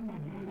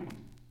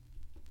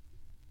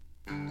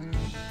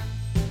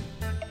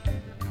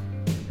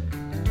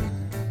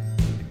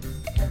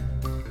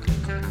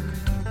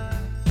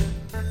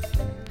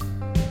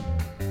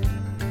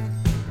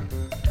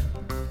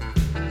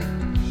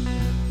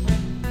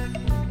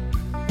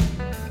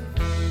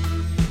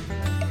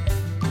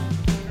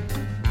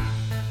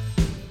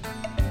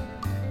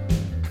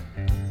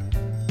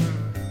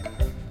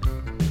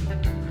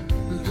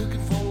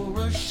 Looking for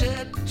a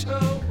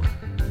chateau,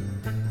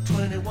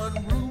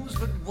 21 rooms,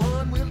 but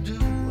one will do.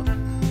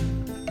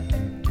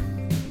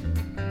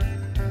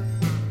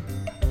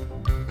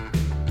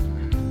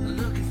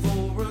 Looking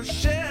for a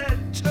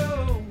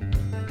chateau,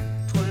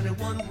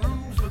 21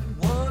 rooms, but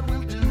one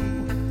will do.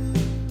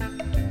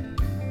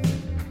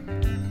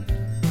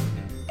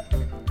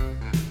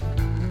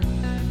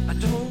 I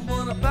don't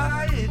wanna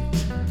buy it,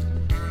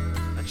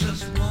 I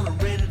just wanna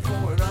rent it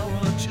for an hour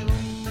or two.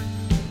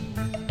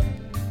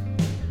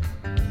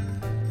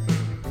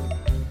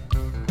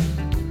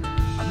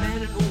 I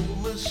made an old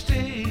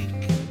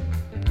mistake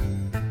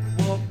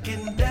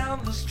walking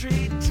down the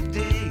street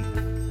today.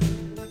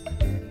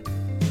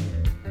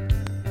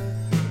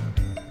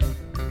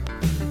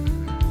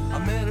 I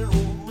made an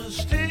old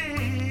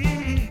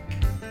mistake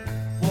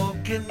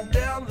walking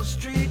down the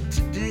street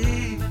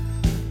today.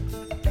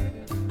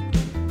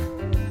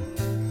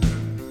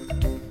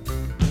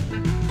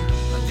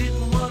 I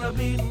didn't want to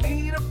be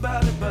mean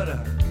about it, but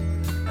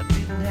I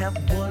didn't have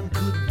one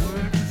good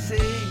word to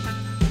say.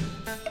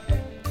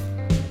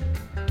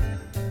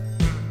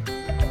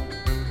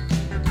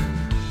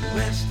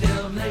 West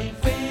LA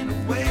fade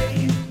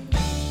away.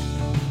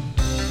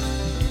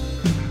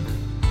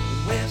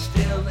 West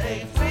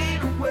LA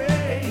fade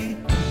away.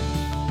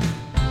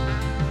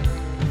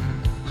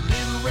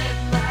 Little red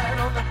light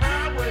on the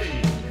highway.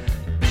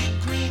 Big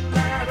green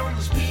light on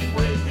the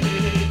speedway.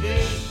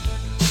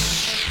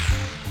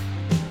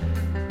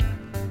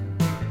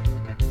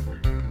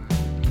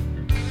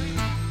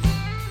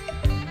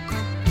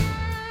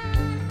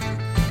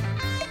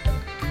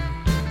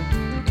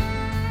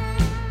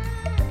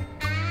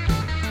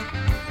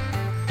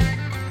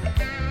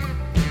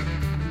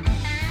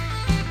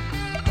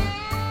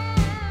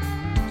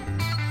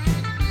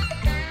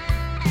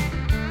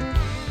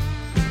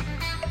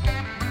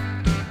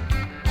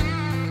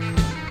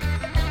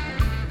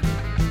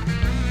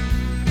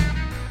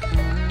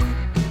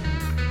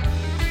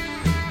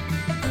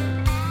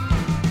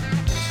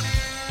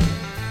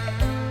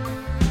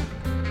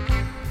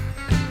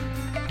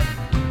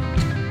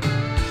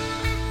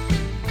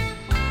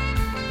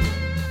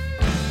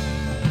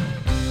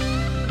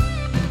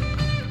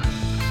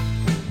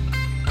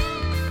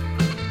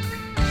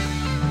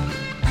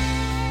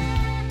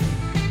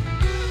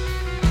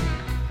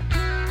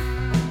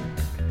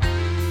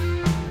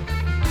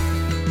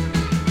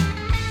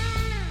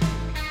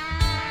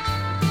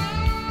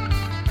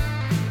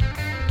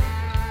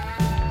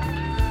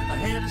 I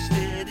had a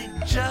steady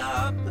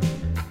job,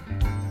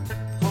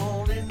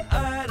 hauling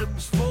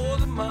items for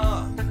the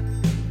mob.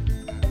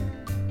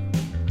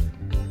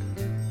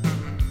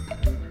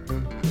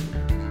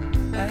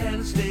 I had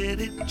a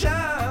steady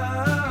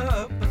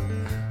job,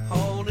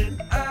 hauling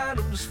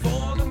items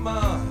for the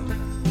mob.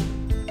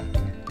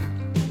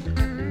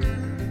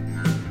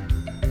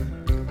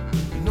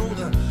 You know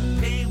the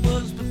pay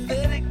was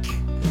pathetic.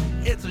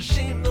 It's a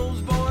shame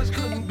those boys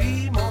couldn't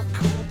be more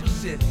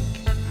copacetic.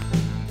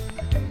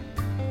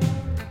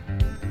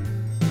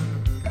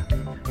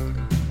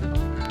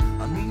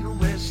 I need a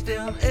West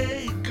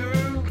LA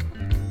girl.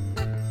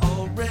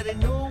 Already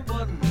know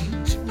what I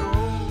need to know.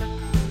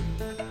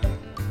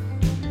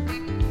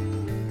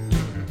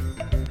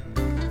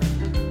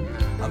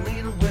 I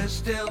need a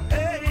West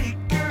LA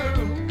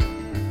girl.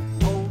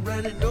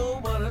 Already know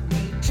what I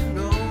need to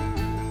know.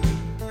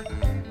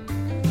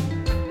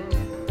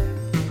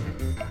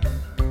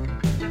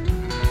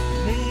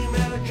 Name,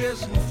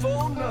 address, and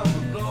phone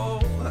number,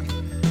 Lord.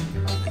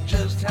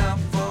 Just how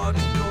far to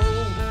go.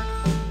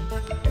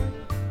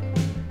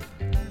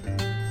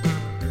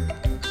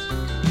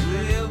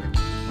 Well,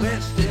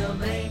 West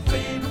LA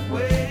fade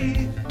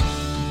away.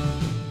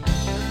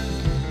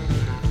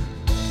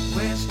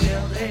 West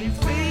LA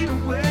fade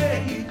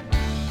away.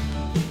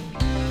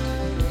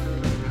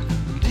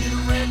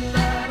 Little red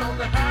light on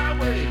the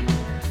highway.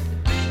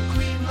 Big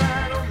green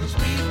light on the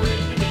speedway.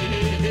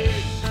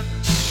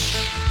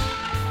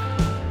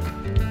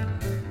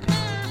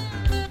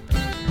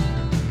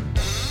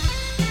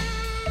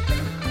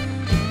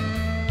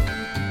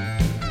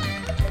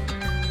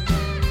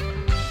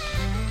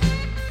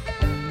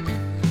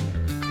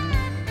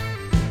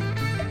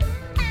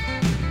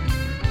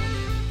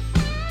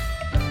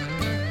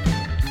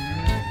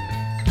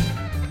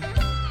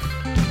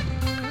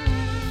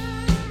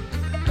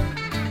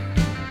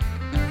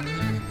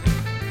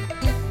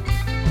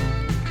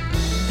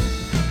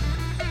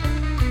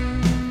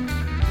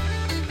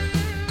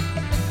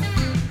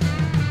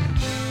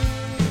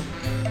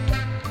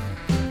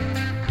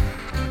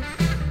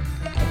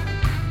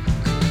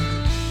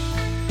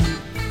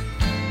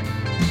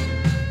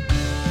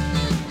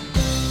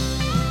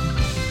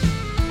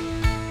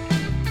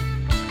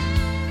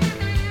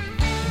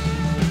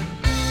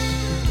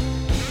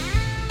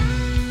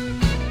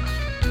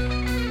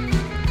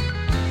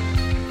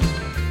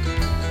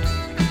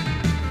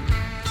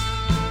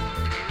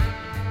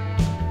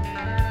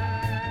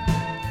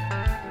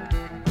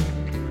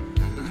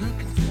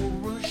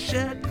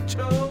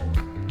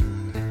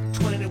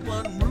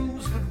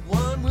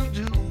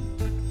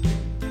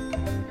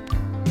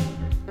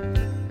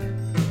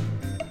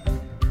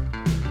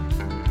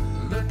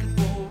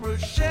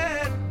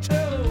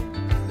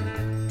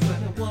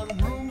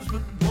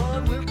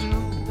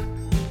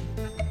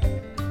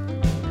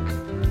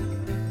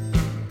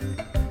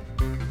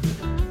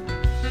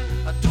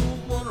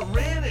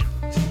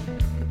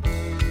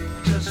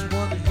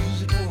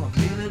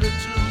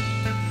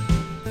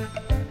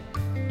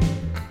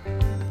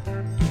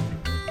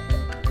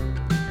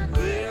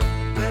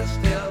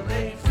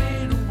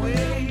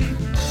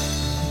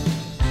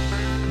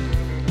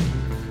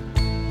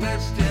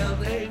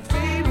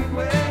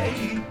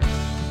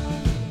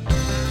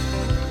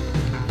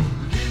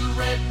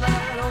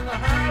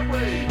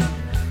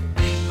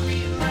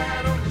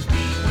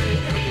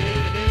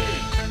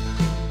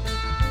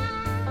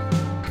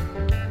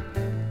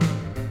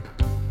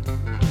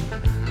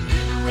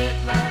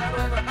 red light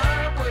on the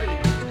highway,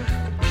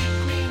 the big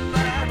green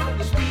light on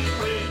the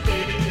speedway.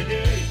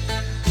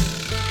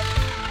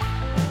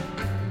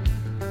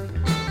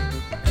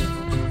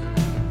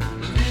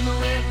 Green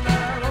red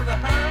light on the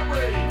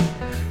highway,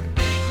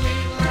 big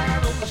green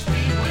light on the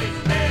speedway.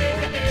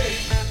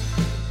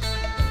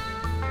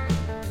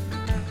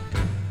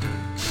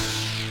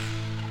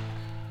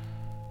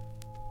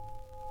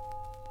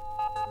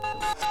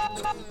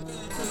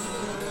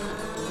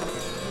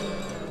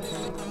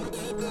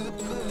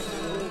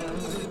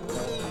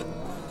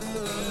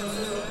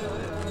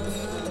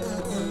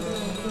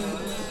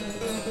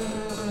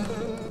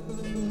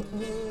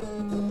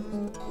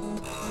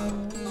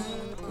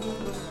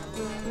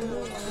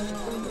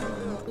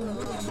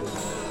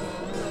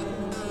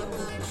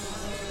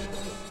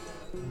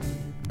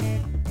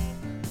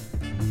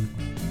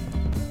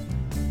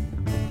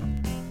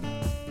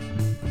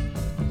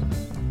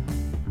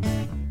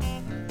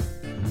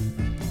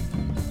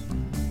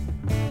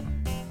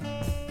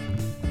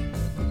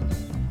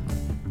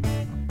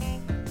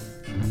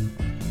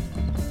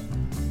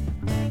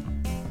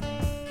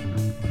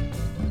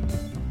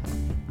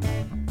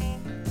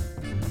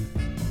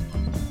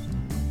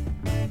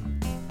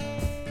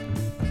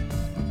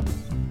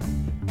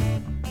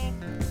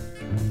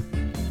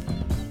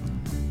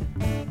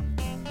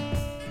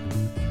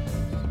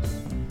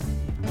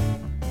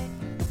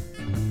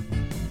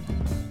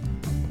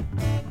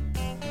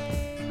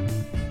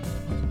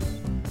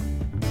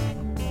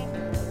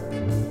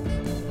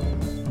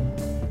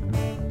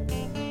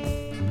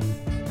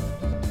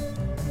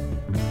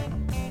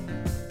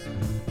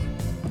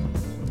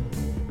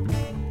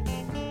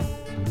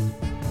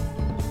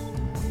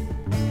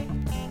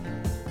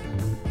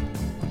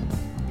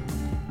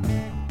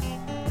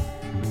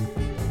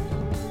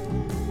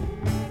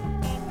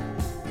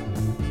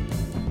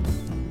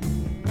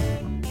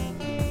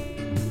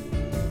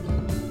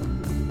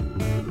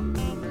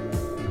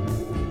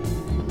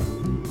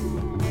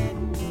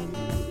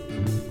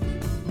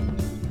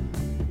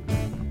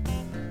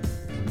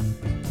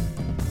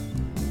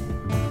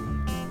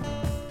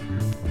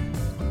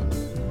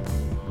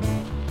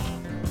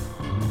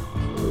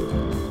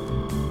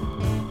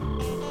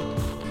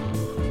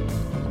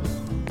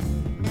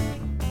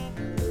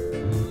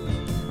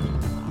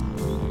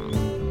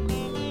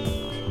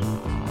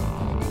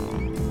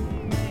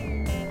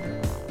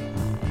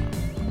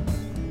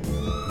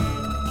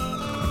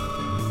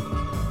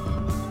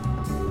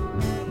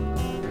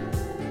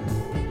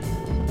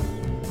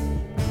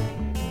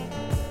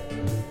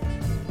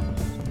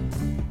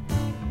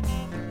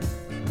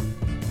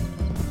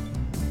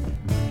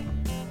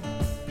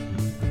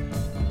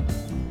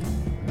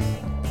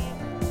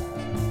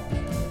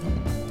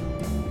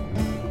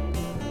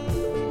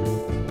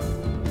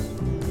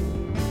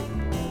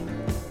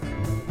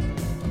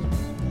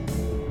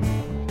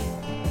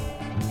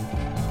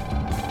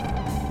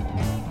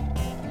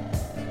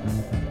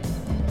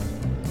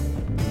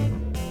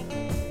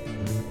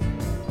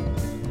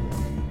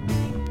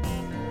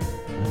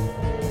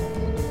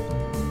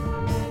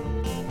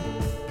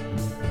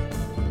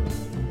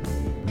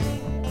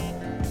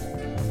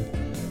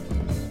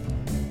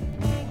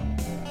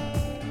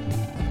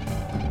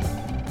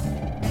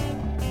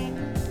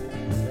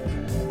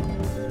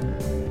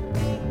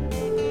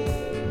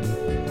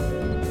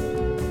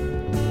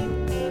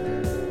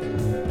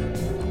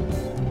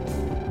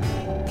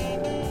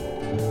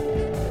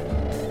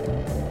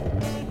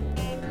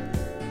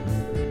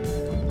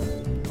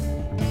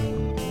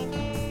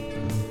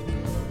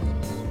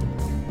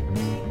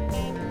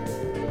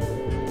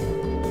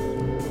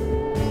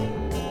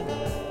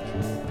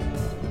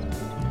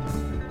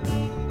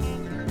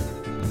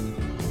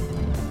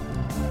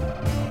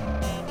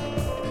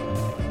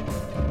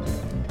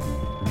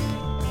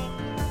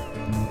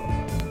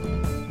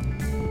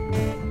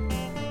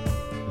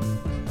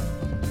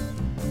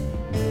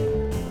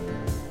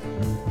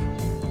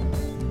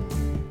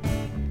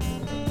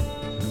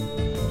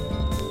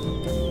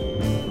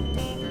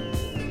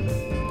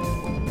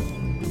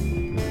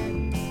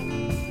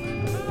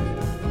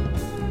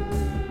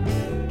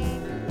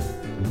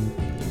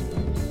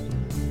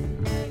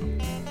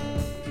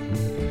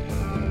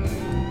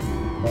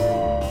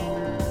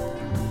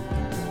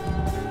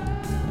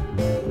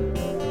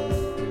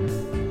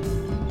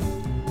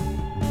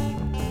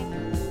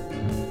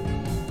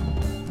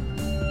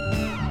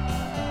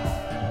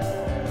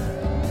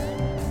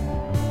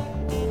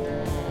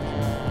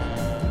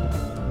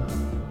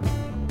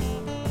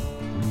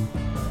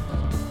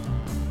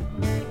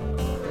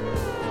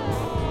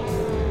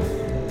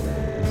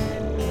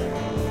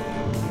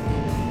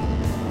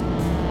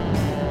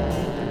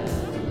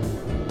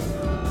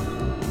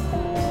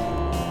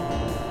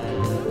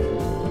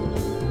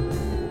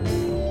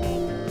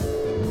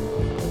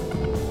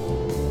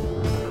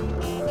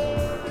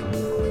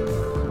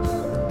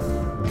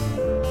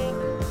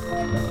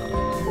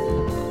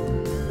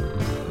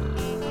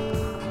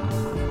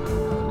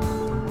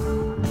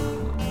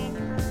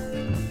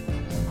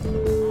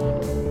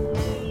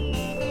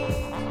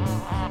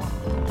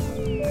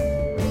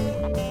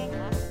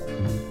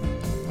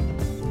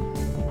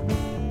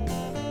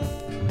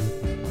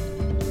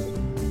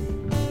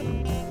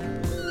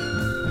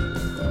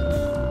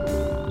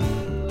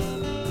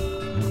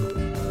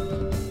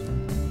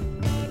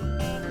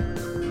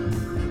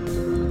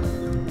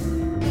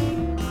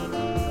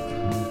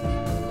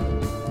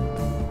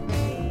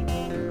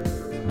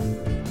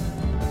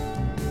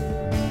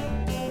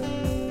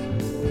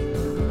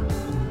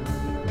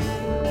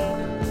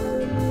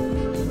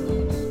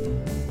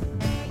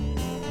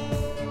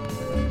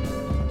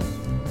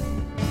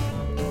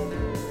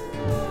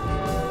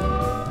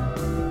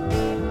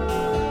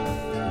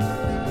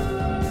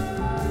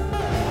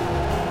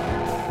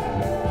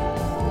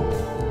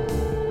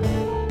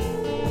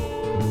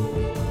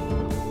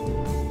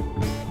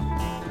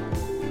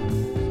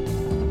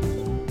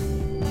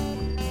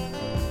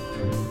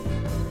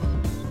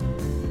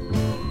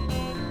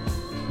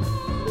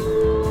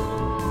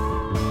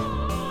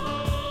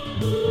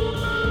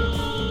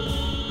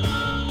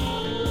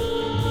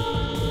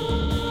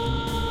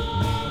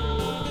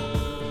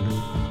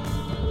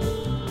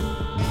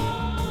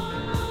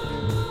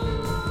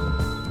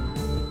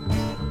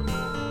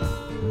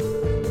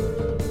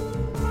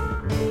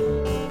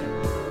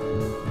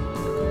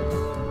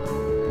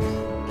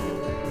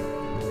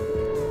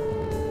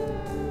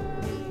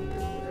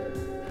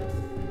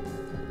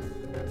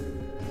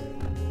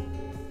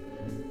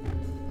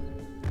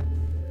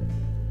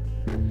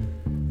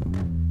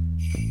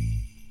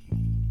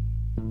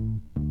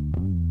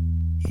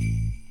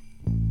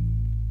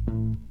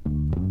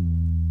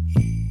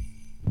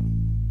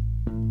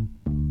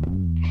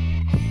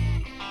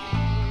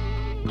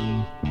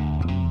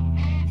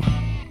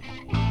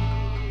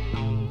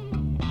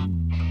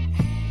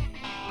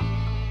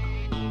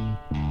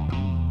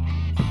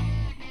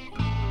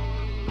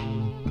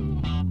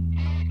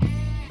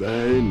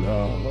 There ain't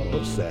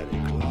no Santa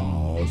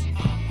Claus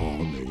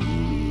on the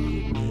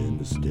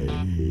evening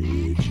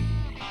stage.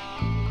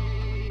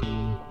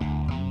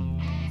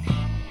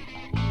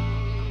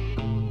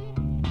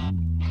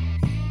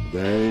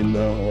 There ain't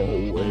no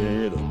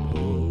way to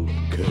pull the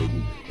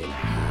curtain and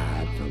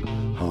hide from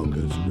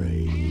hunger's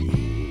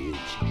rage.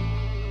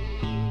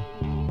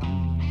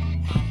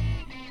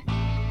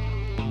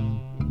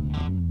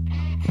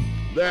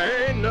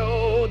 There ain't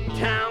no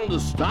town to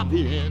stop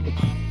in.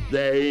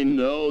 There ain't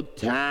no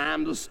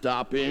time to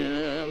stop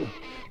in.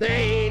 There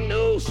ain't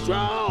no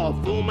straw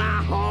for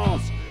my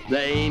horse.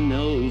 There ain't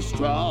no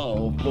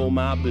straw for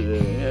my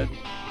bed.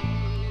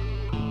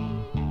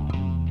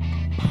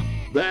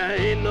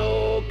 There ain't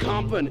no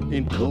comfort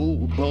in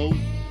cold boat.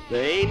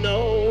 There ain't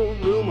no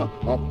room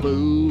or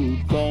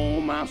food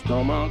for my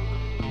stomach.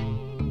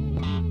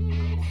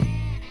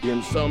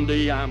 And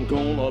someday I'm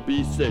gonna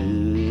be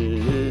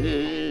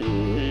saved.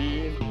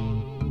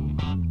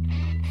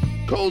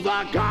 'Cause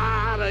I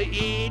gotta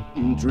eat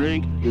and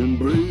drink and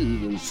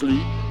breathe and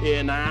sleep,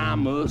 and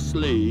I'm a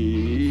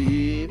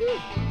slave.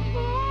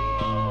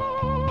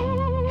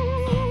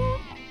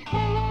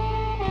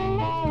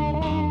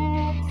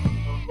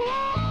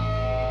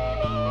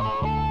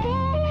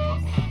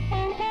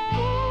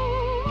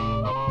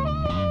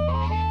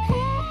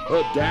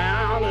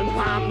 Down in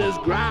Harmony's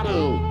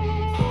grotto,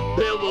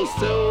 there was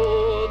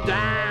so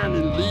dying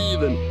and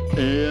leaving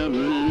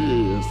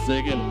every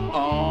second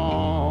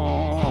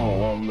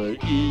on the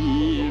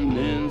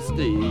evening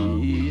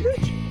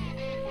stage.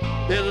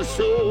 There's a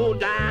soul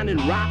dying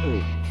and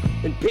rotting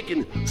and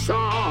picking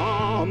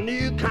some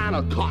new kind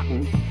of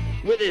cotton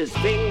with his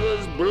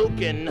fingers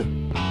broken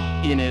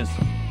in his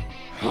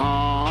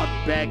heart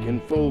back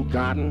and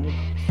forgotten.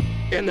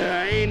 And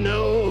there ain't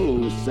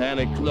no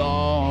Santa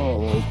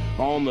Claus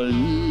on the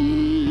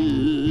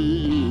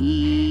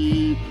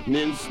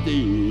evening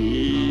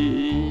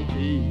stage.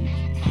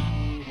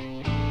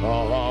 Oh,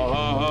 oh,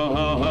 oh,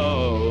 oh,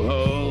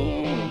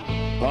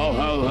 oh, oh,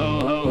 oh,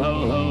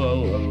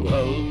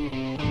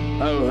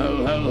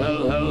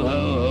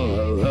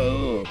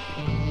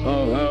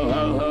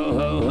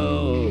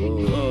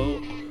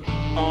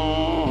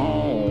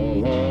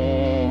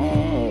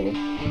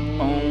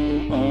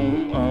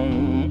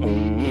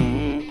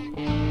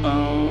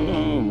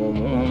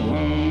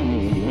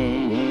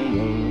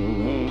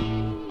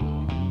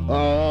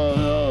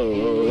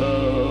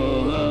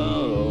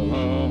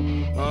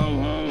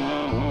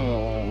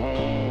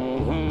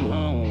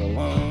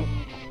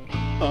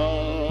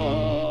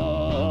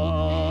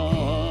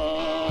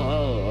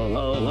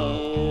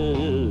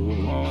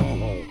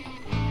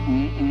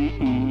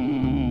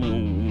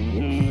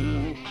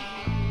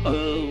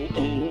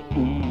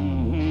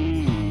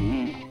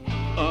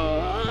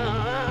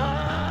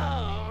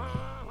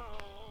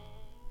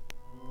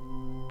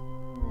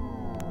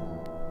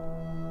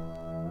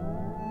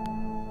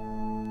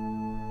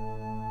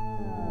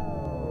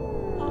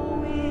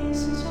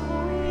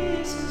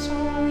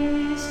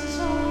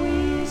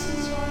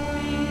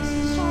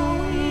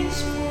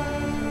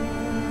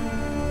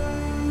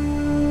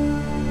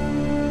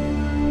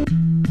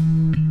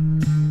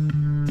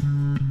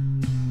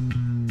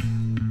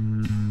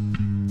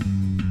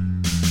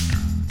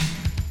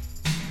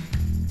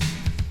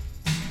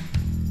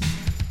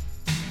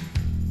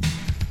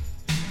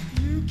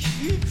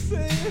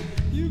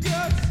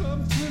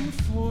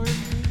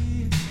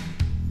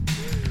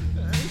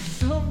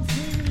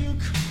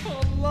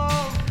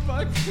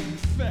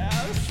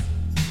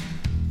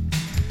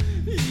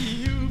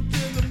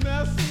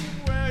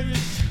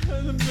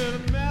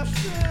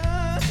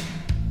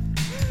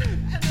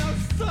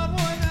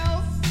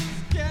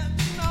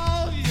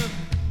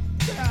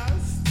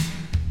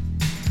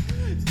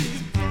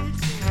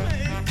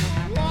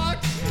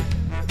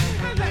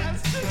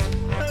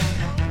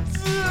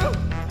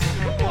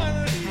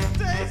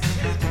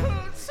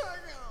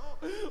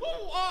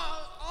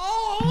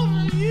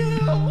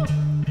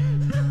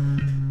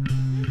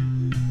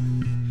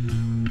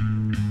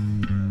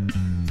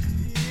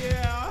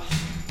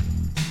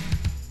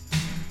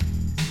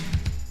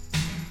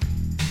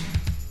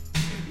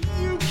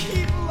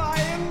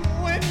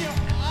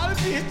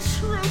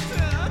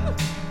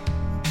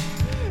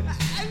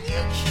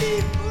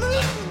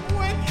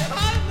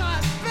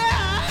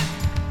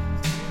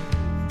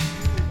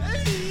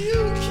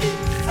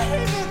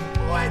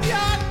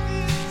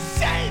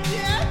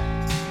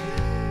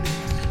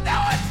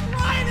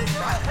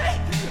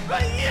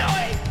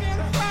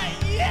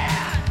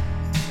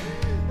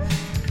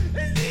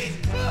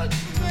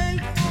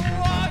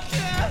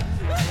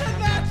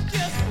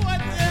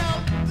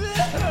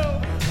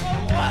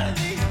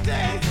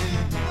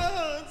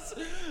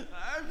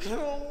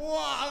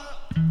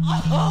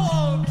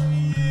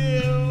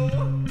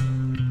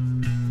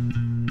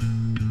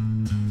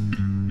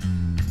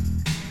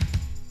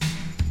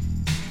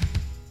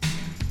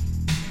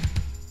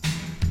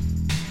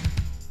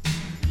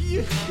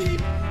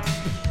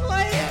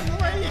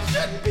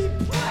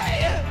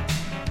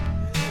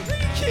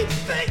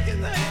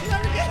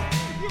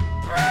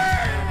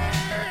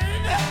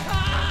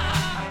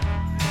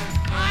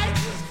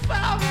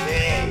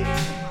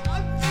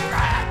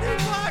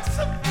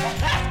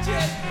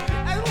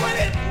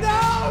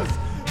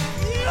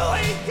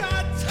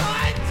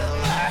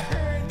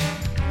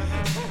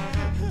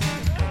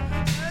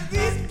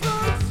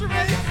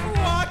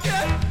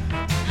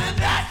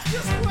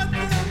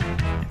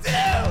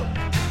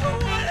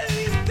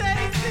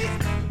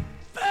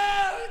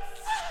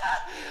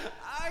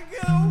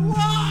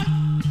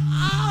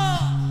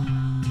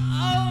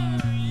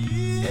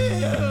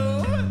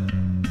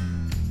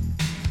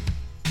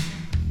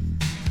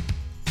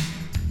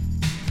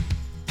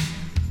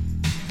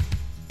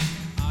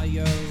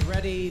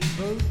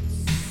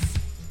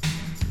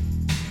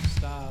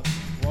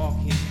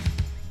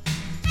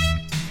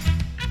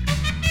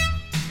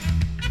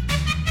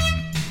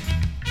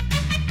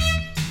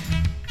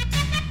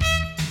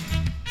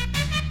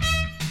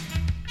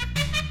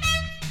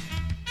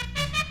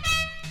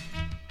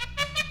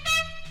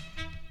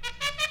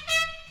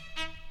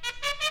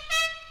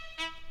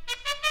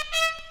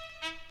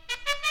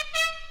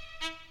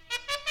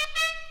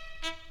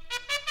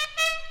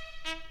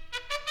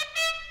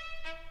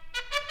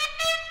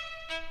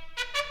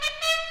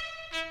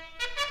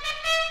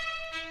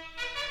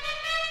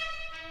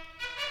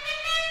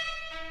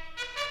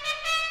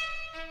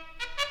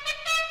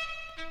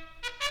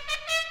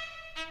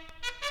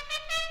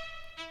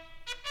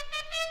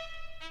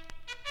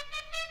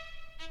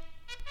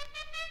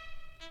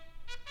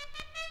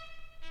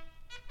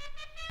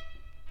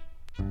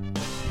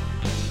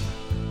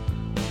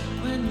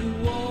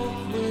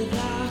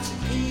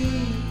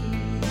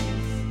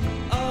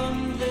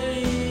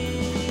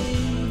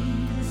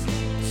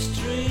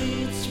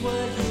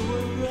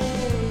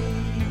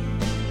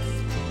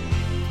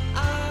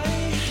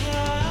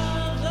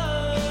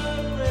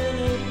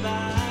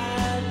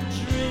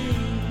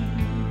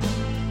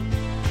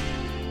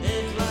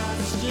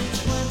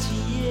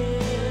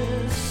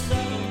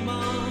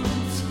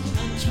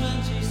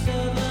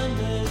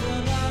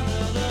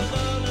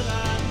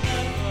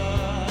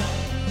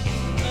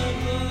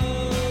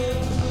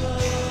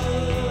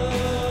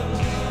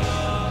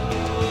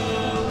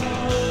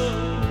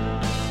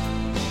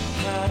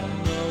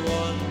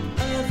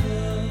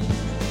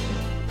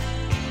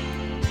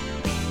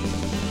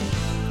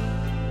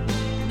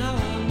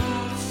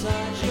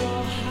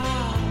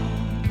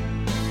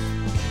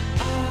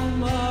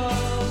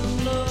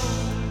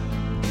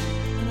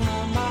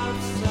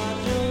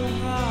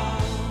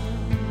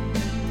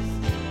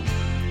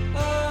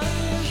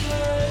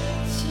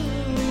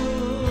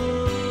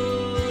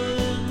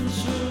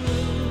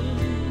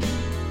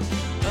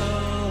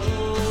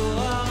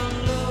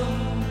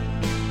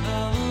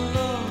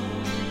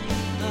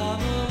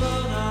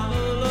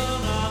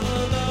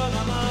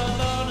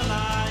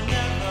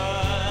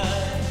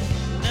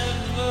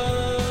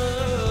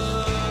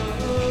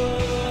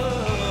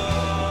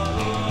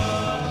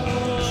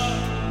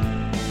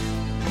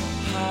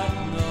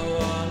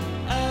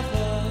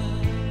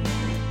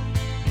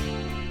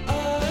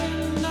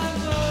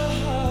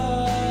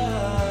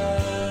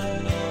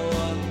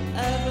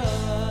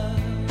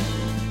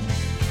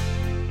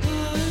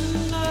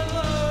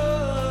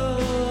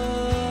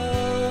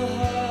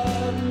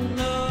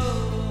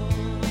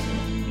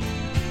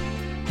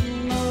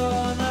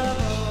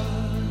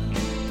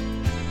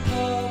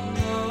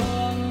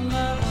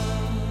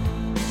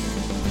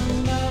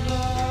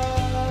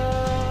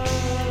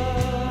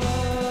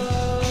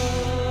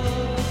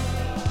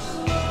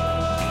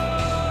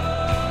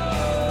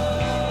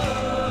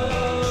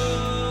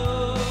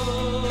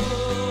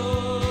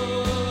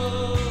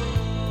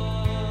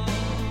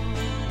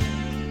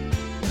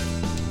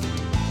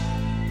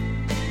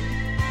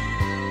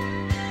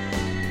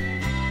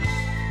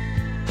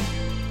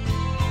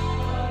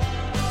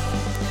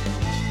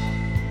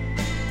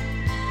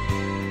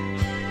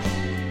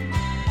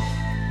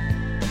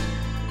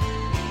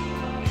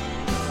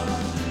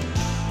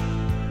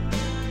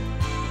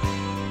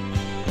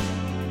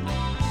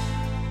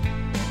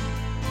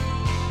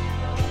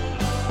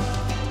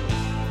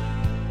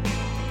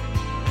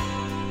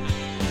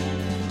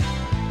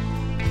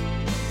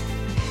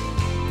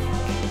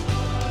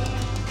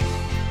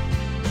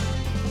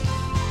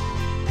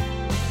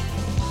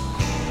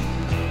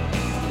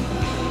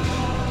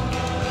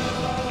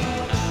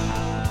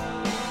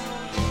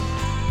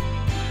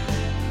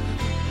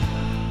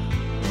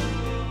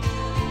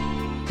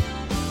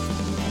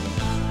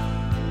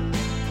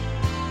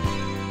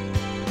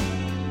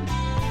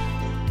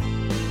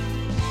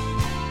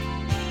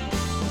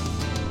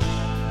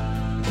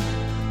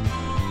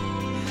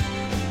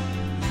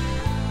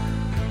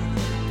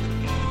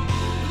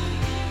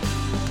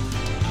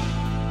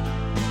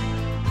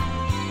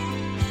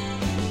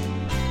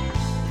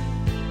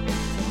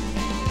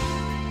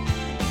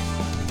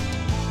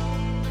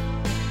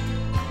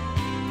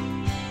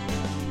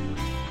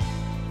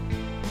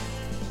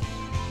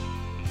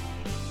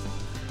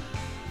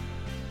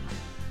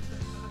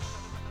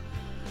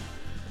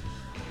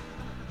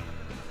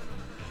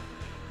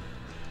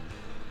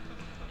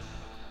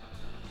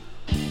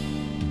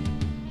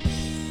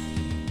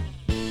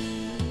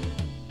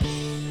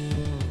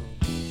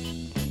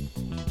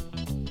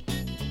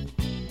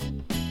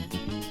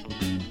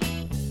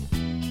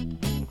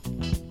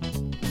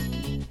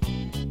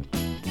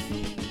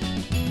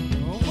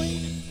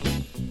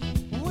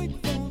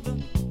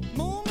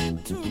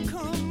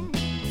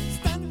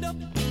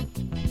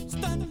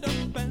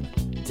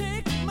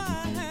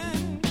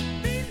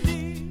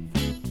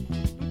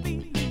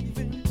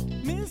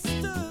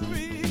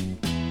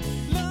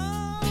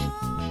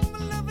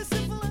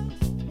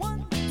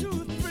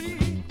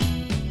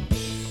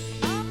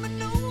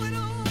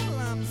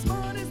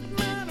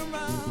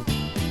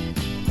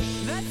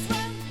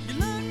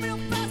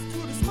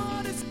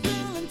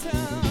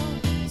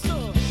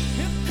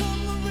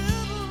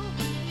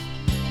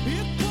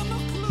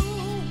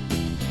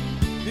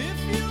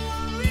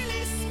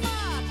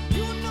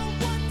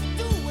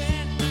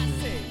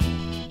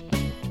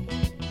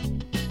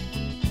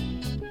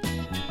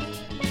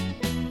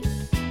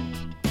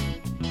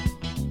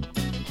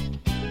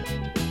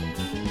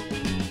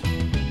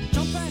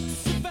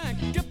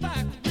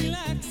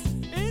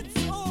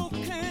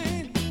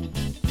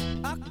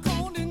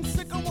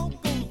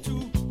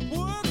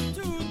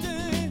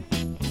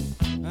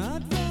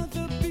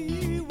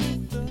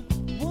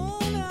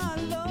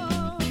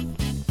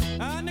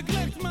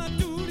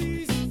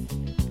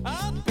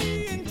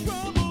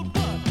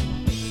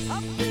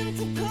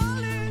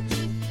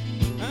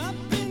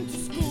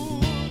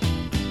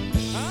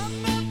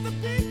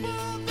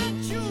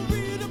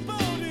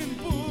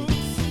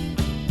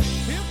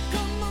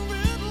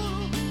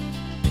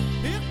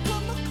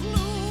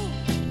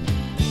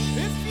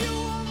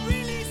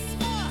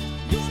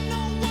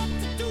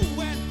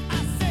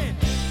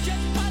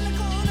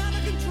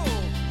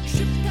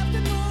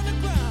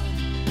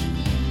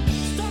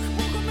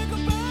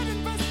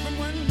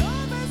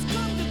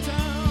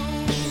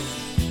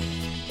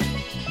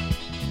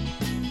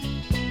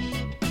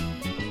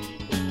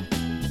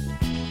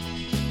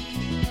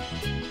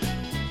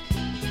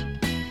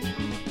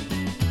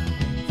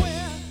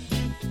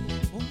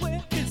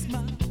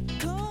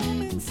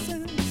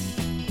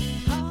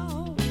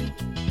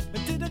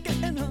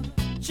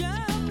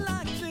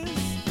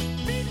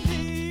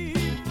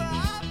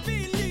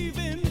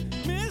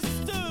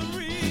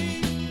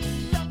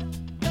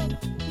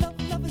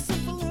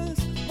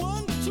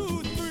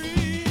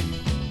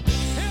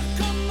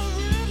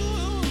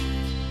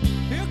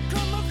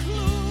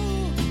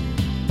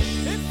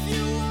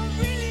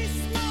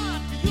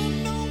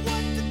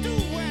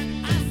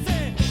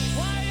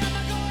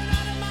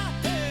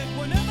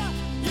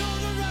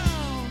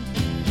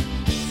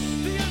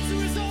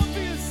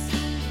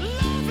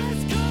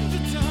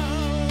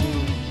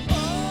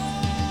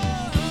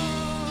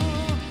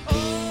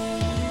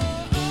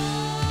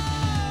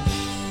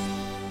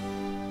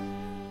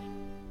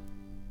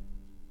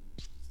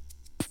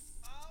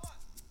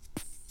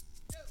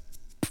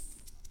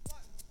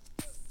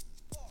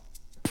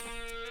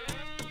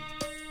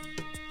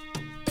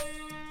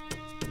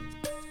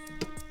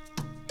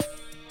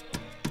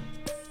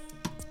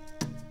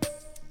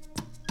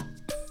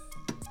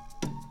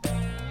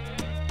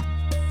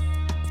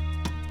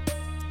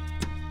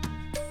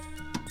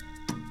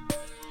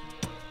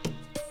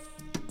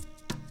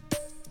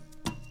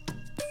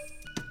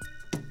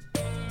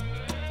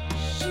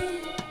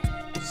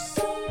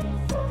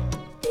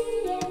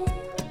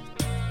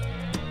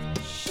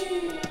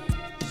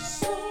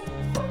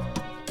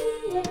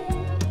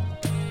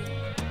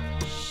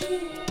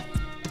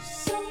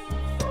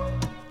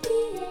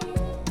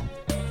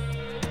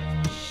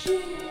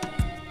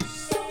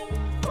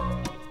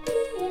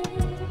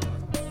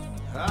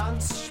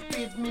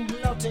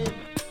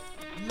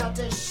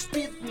 Latte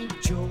spielt mit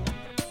Joe,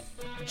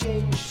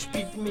 Jane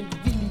spielt mit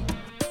Willi,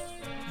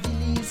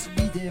 Willi ist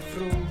wieder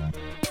froh.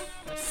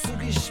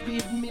 Sugi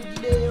spielt mit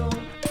Leo,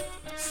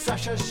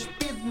 Sascha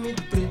spielt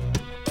mit Britt.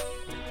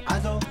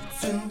 Adolf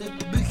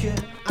zündet Bücher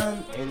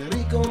an,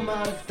 Enrico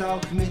macht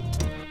auch mit.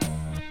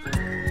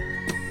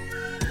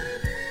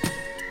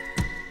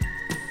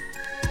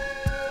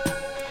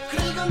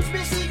 Krieg uns,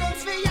 besieg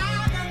uns, wir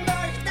jagen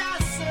durch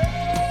das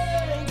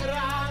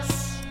Gras.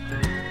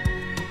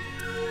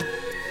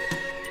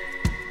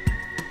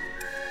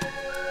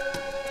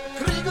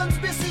 Krieg uns,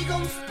 besieg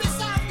uns, bis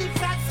auf die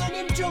Fratzen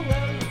im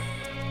Dschungel.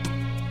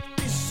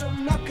 Bis zum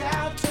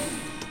Knockout.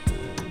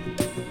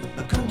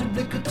 Man könnte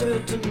Blicke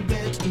töten,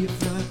 Welt ihr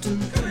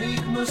flirten.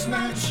 Krieg muss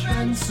man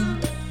schwänzen,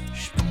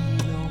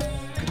 Spiel ohne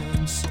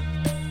Grenzen.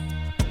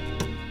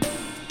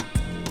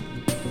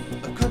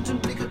 Man könnte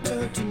Blicke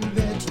töten,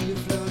 Welt ihr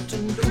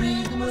flirten.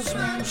 Krieg muss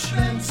man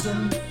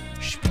schwänzen,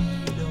 Spiel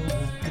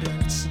ohne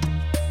Grenzen.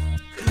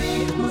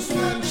 Krieg muss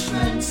man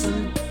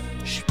schwänzen,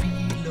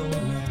 Spiel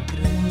ohne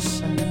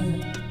Grenzen.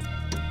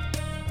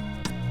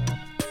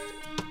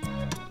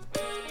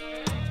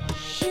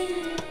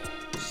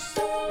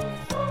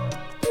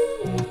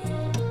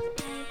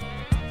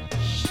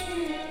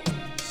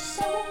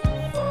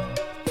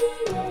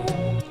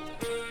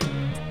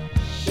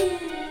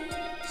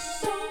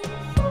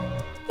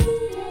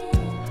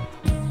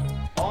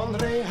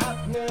 André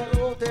hat ne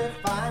rote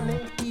Fahne,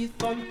 die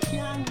von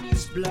Chiang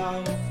ist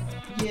blau.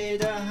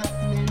 Jeder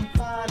hat nen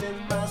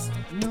Fahnenmast,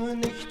 nur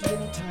nicht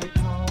in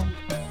Taipau.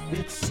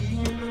 Wir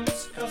ziehen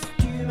uns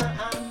Kostüme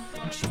an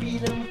und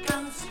spielen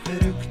ganz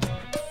verrückt.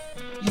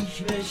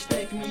 Ich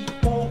versteck mich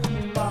hoch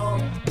im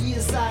Baum,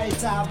 ihr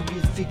seid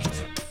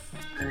abgefickt.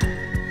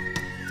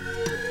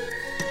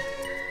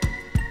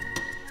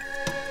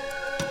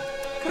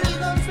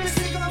 Krieg uns,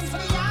 besieg uns,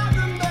 wir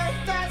jagen durch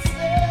das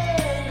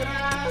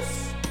Gras.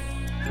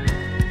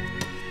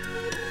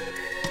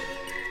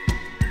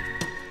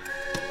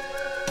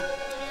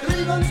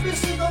 Krieg uns,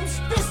 besieg uns,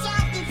 bis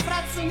auf die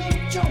Fratzen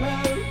im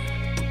Dschungel.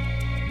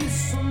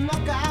 Bis zum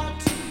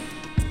Knockout.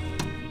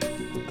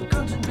 Man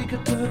könnte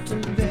Blicke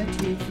töten,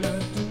 wird je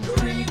flirten.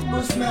 Krieg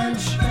muss man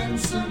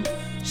schwänzen,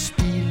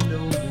 Spiel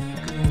ohne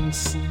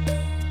Grenzen.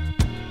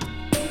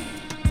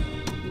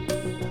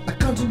 Man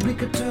könnte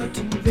Blicke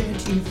töten,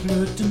 wird je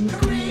flirten.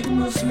 Krieg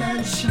muss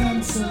man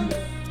schwänzen,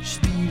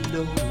 Spiel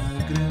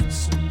ohne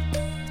Grenzen.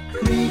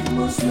 Krieg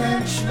muss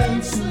man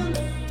schwänzen,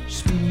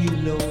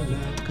 Spiel ohne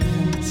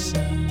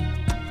Grenzen.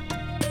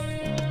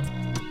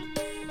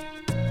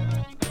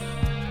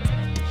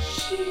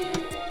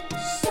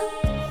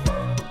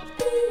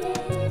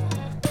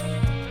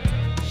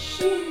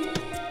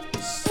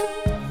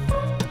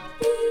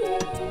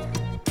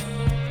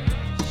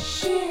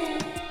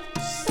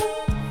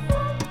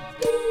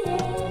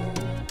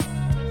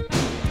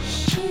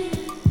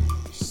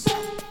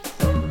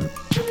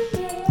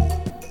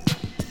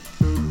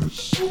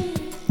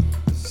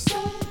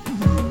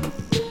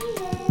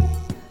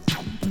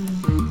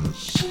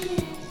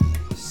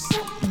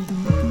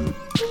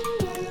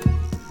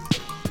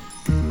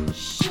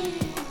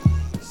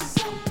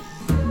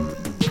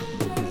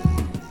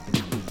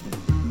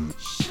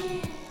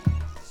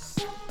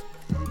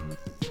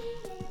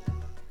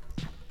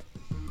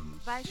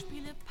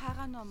 Beispiele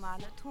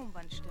paranormale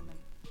Tonbandstimmen.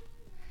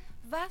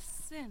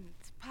 Was sind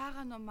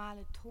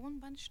paranormale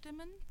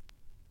Tonbandstimmen?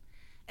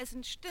 Es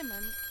sind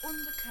Stimmen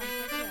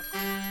unbekannter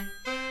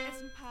Herkunft. Es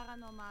sind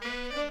paranormale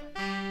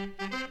Stimmen.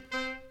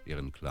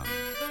 Ihren Klang.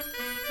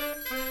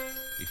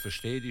 Ich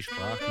verstehe die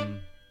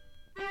Sprachen.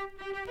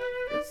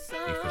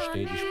 Ich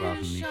verstehe die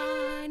Sprachen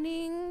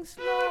nicht.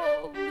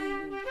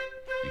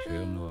 Ich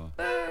höre nur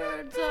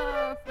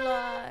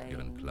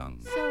ihren Klang.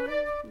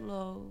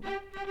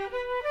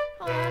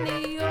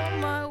 Honey, you're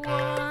my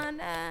one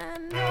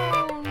and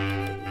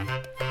only.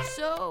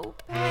 So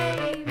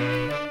pay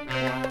me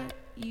what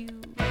you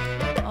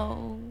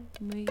owe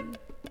me.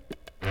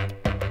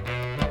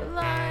 The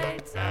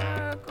lights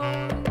are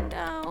going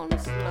down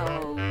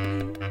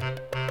slowly.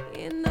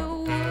 In the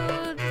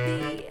woods,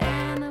 the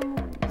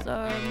animals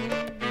are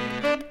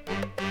moving.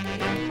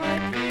 In my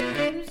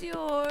dreams,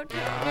 you're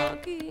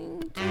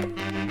talking to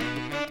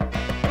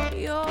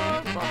me.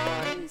 Your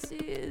voice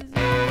is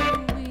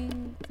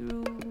moving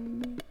through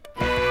me.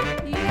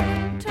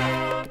 You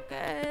talk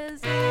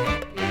as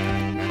if you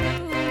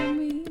knew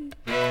me.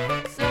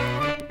 So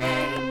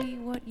pay me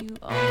what you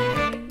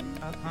owe me.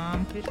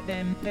 Accomplish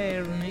them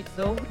there and it's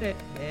so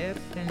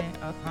destiny.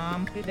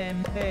 Accomplish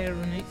them there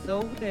and it's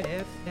so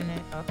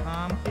destiny.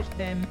 Accomplish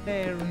them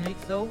there and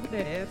it's so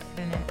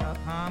destiny.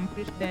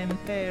 Accomplish them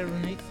there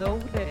and it's so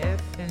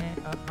destiny.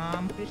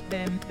 Accomplish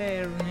them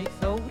there and it's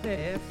so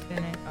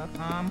destiny.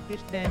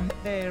 Accomplish them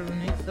there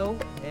and it's so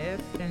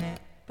destiny.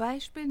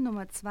 Beispiel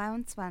Nummer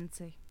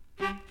 22.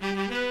 The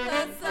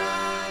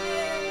sun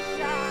is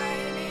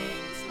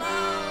shining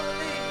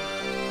slowly.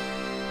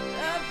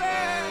 The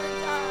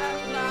birds are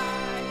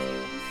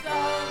flying so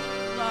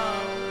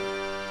low.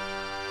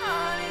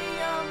 Honey,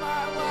 you're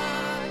my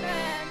one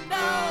and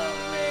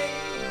only.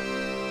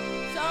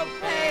 So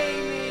pay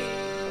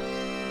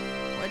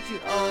you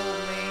owe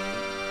me.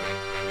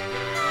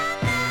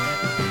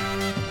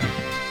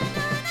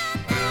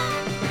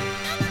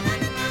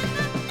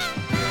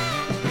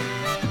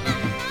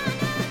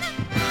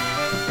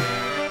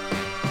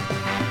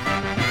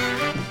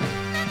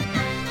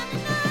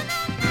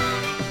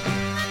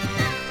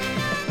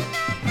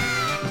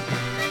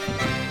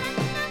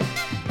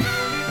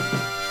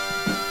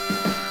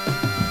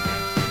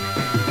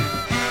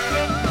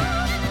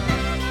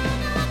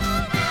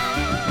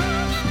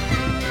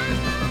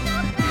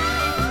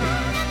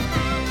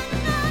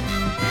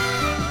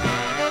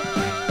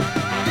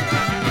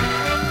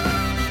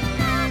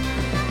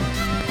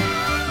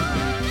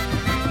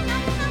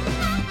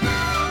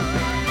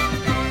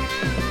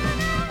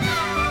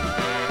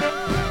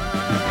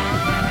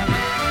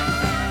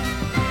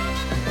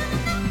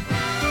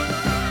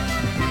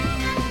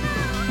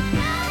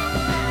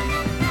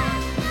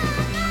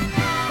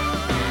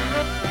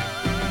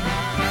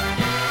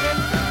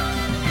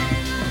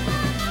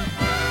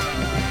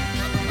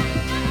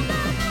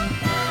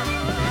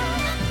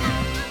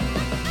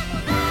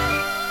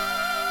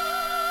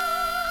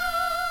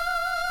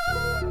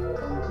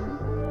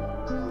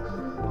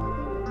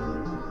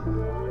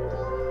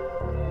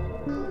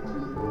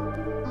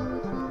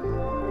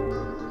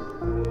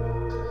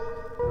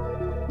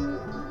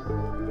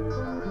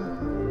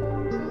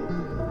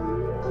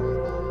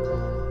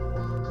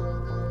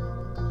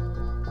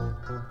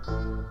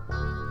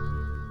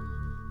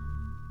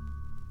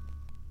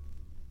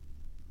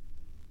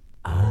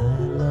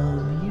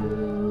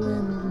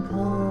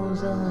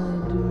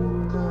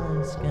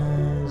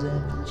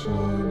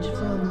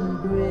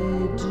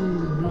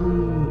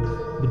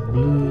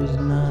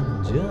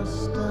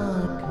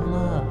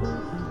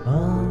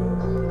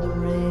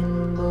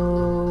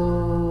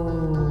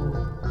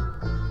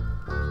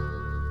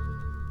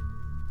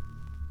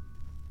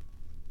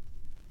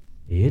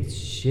 Its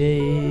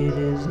shade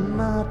is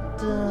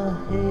not a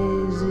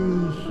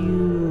hazy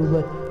hue,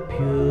 but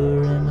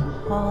pure and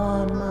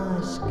hard, my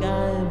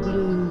sky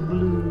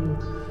blue.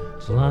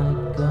 It's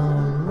like a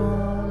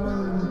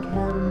Roman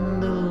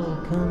candle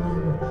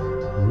coming,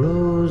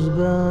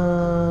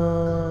 rosebud.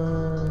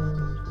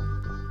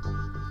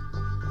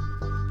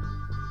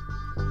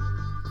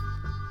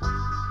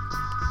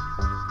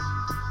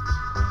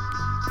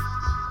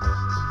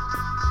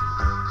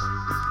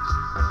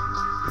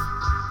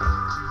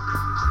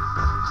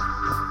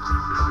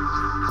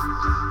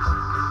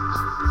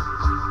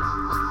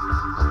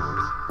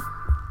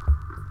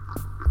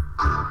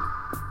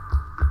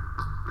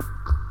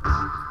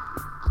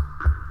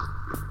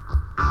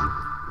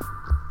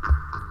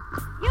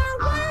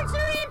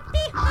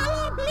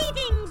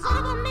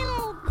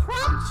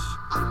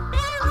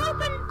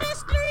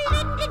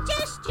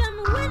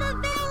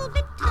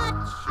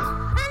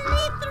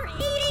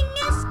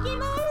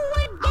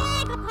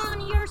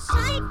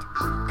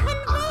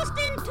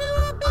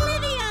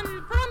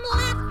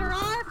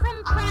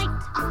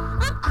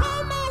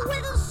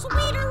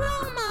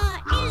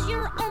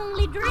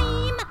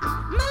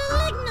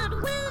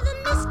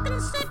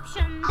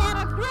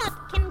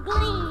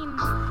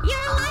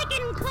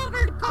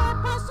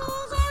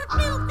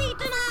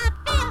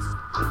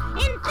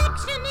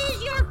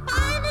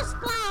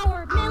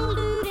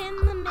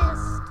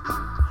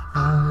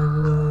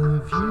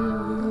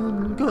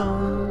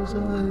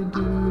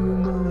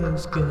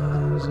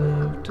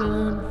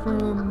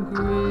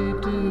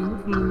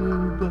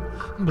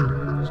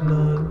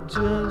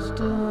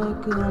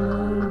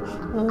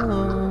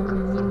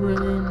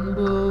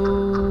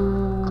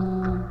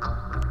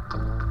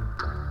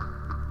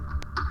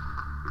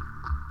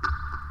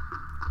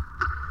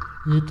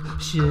 Its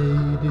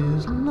shade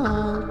is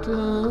not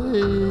a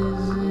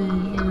hazy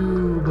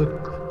hue, but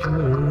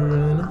pure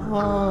and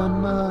hard,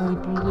 my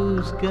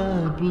blue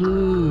sky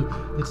blue.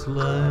 It's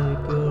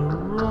like a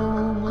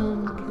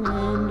Roman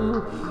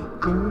candle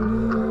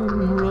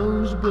burning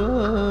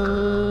rosebuds,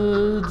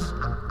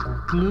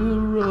 blue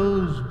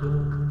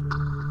rosebuds,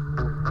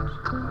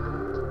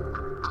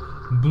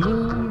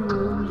 blue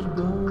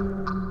rosebuds,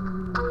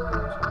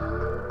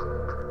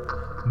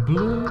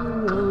 blue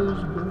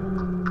rosebuds.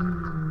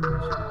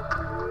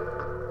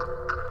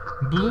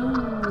 Blue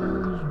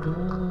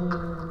rosebuds,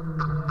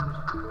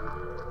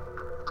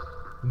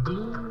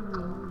 blue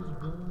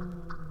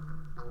rosebuds.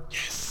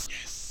 Yes,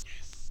 yes,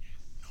 yes.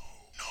 No,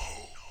 no,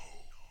 no.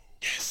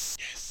 Yes,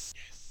 yes,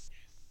 yes.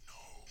 No,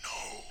 no,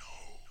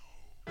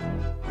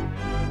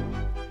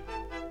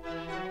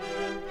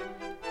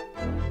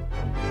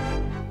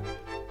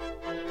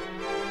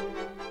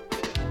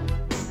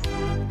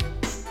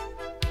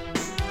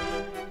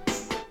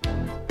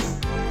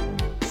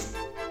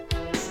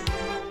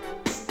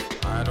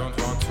 I don't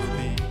want to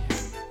be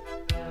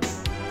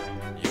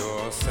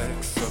your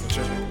sex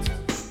object.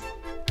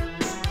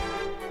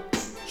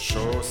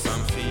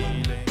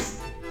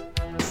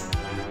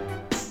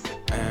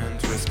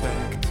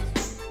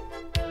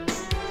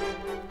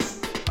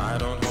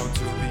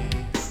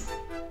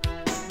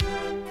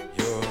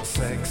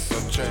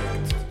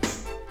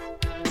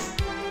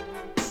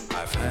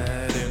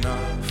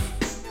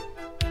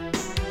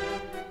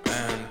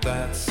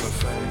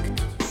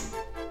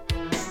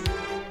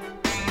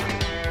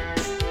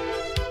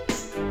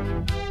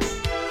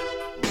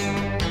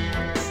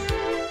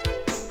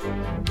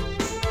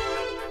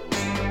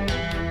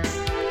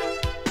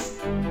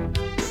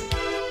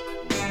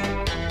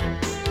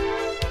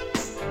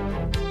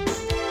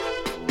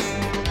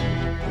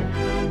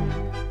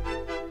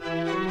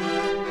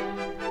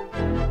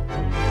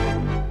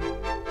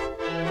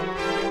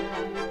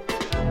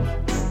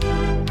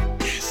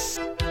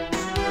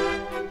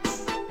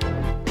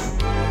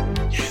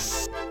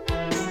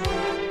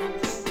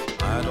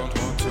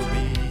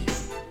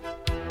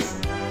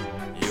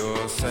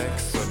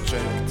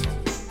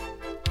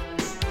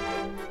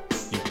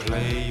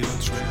 play your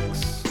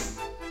tricks,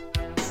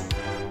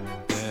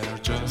 they're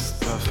just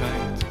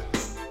perfect.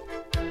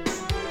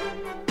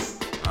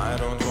 I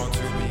don't want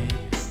to be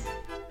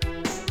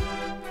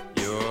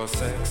your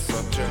sex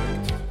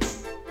object.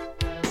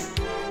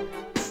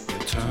 You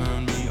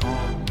turn me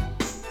on,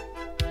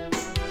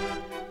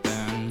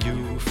 then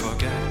you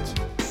forget.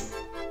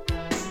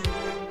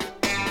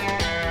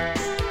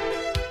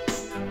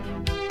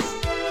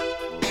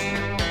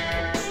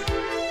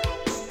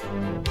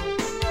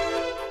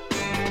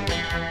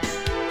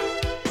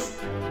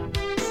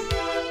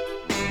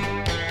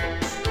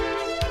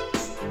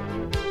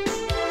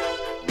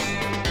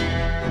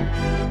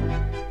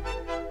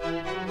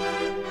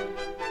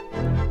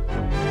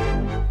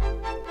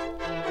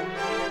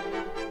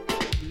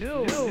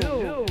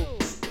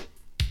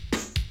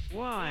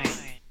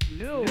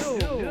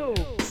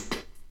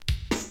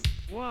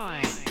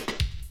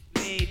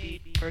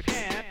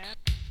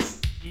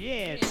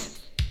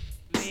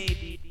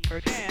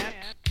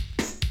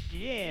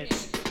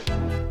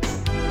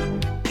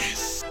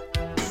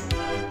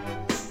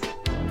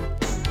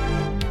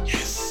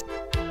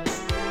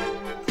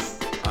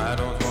 I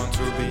don't want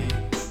to be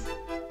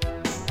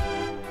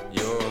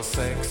your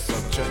sex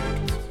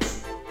object.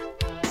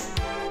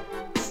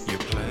 You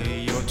play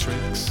your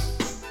tricks,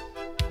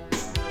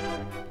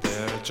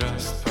 they're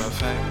just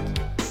perfect.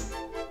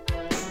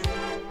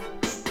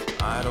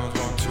 I don't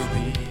want to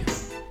be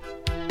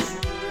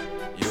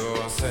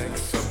your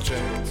sex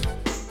object.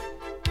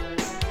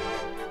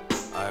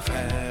 I've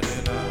had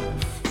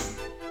enough,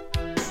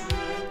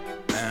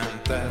 and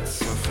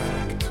that's a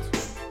fact.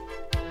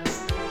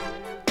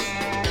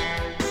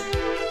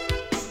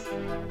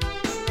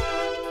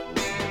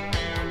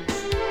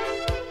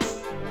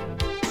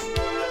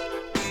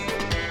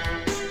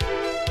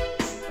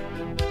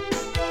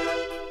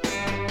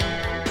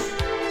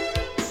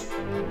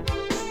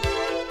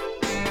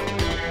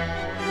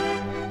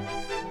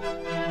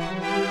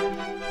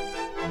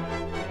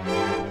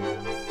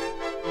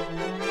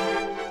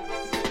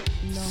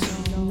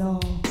 No,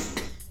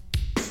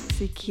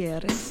 si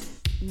quieres,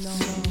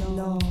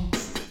 no,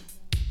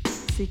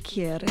 si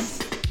quieres,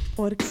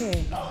 ¿por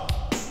qué?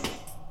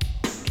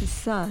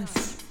 Quizás,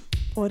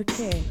 ¿por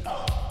qué?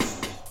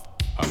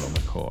 A lo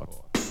mejor.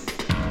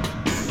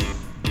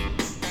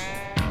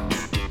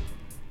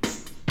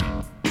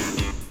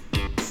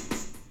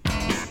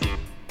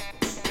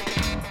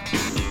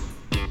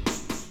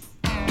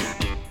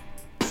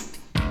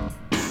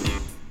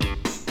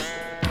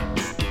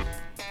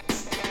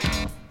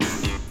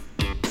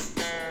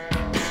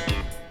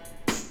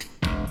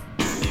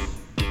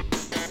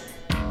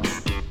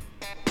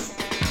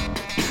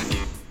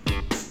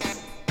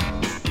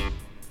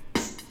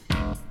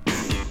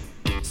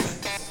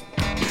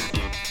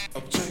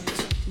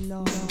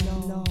 No,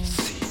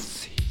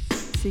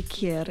 si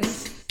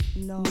quieres,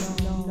 no,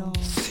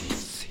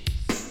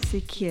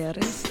 si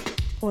quieres,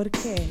 ¿por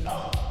qué?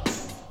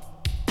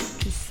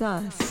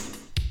 Quizás,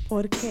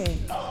 ¿por qué?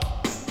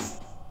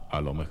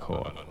 A lo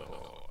mejor.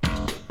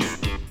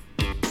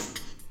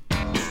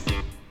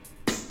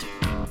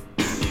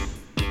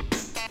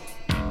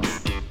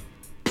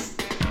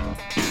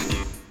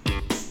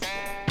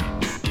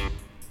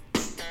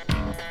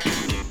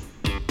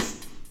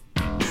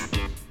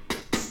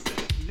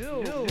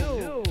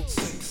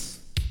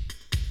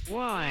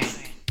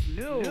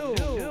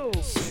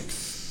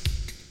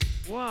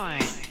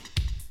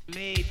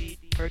 Maybe,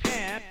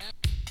 perhaps,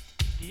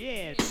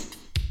 yes.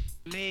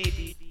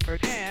 Maybe,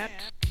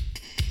 perhaps,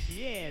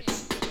 yes.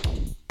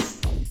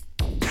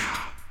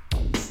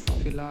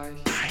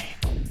 Vielleicht.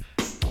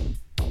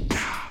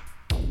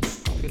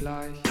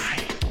 Vielleicht.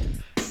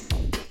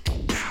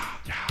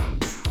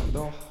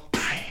 Doch.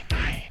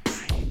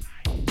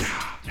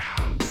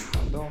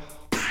 Doch.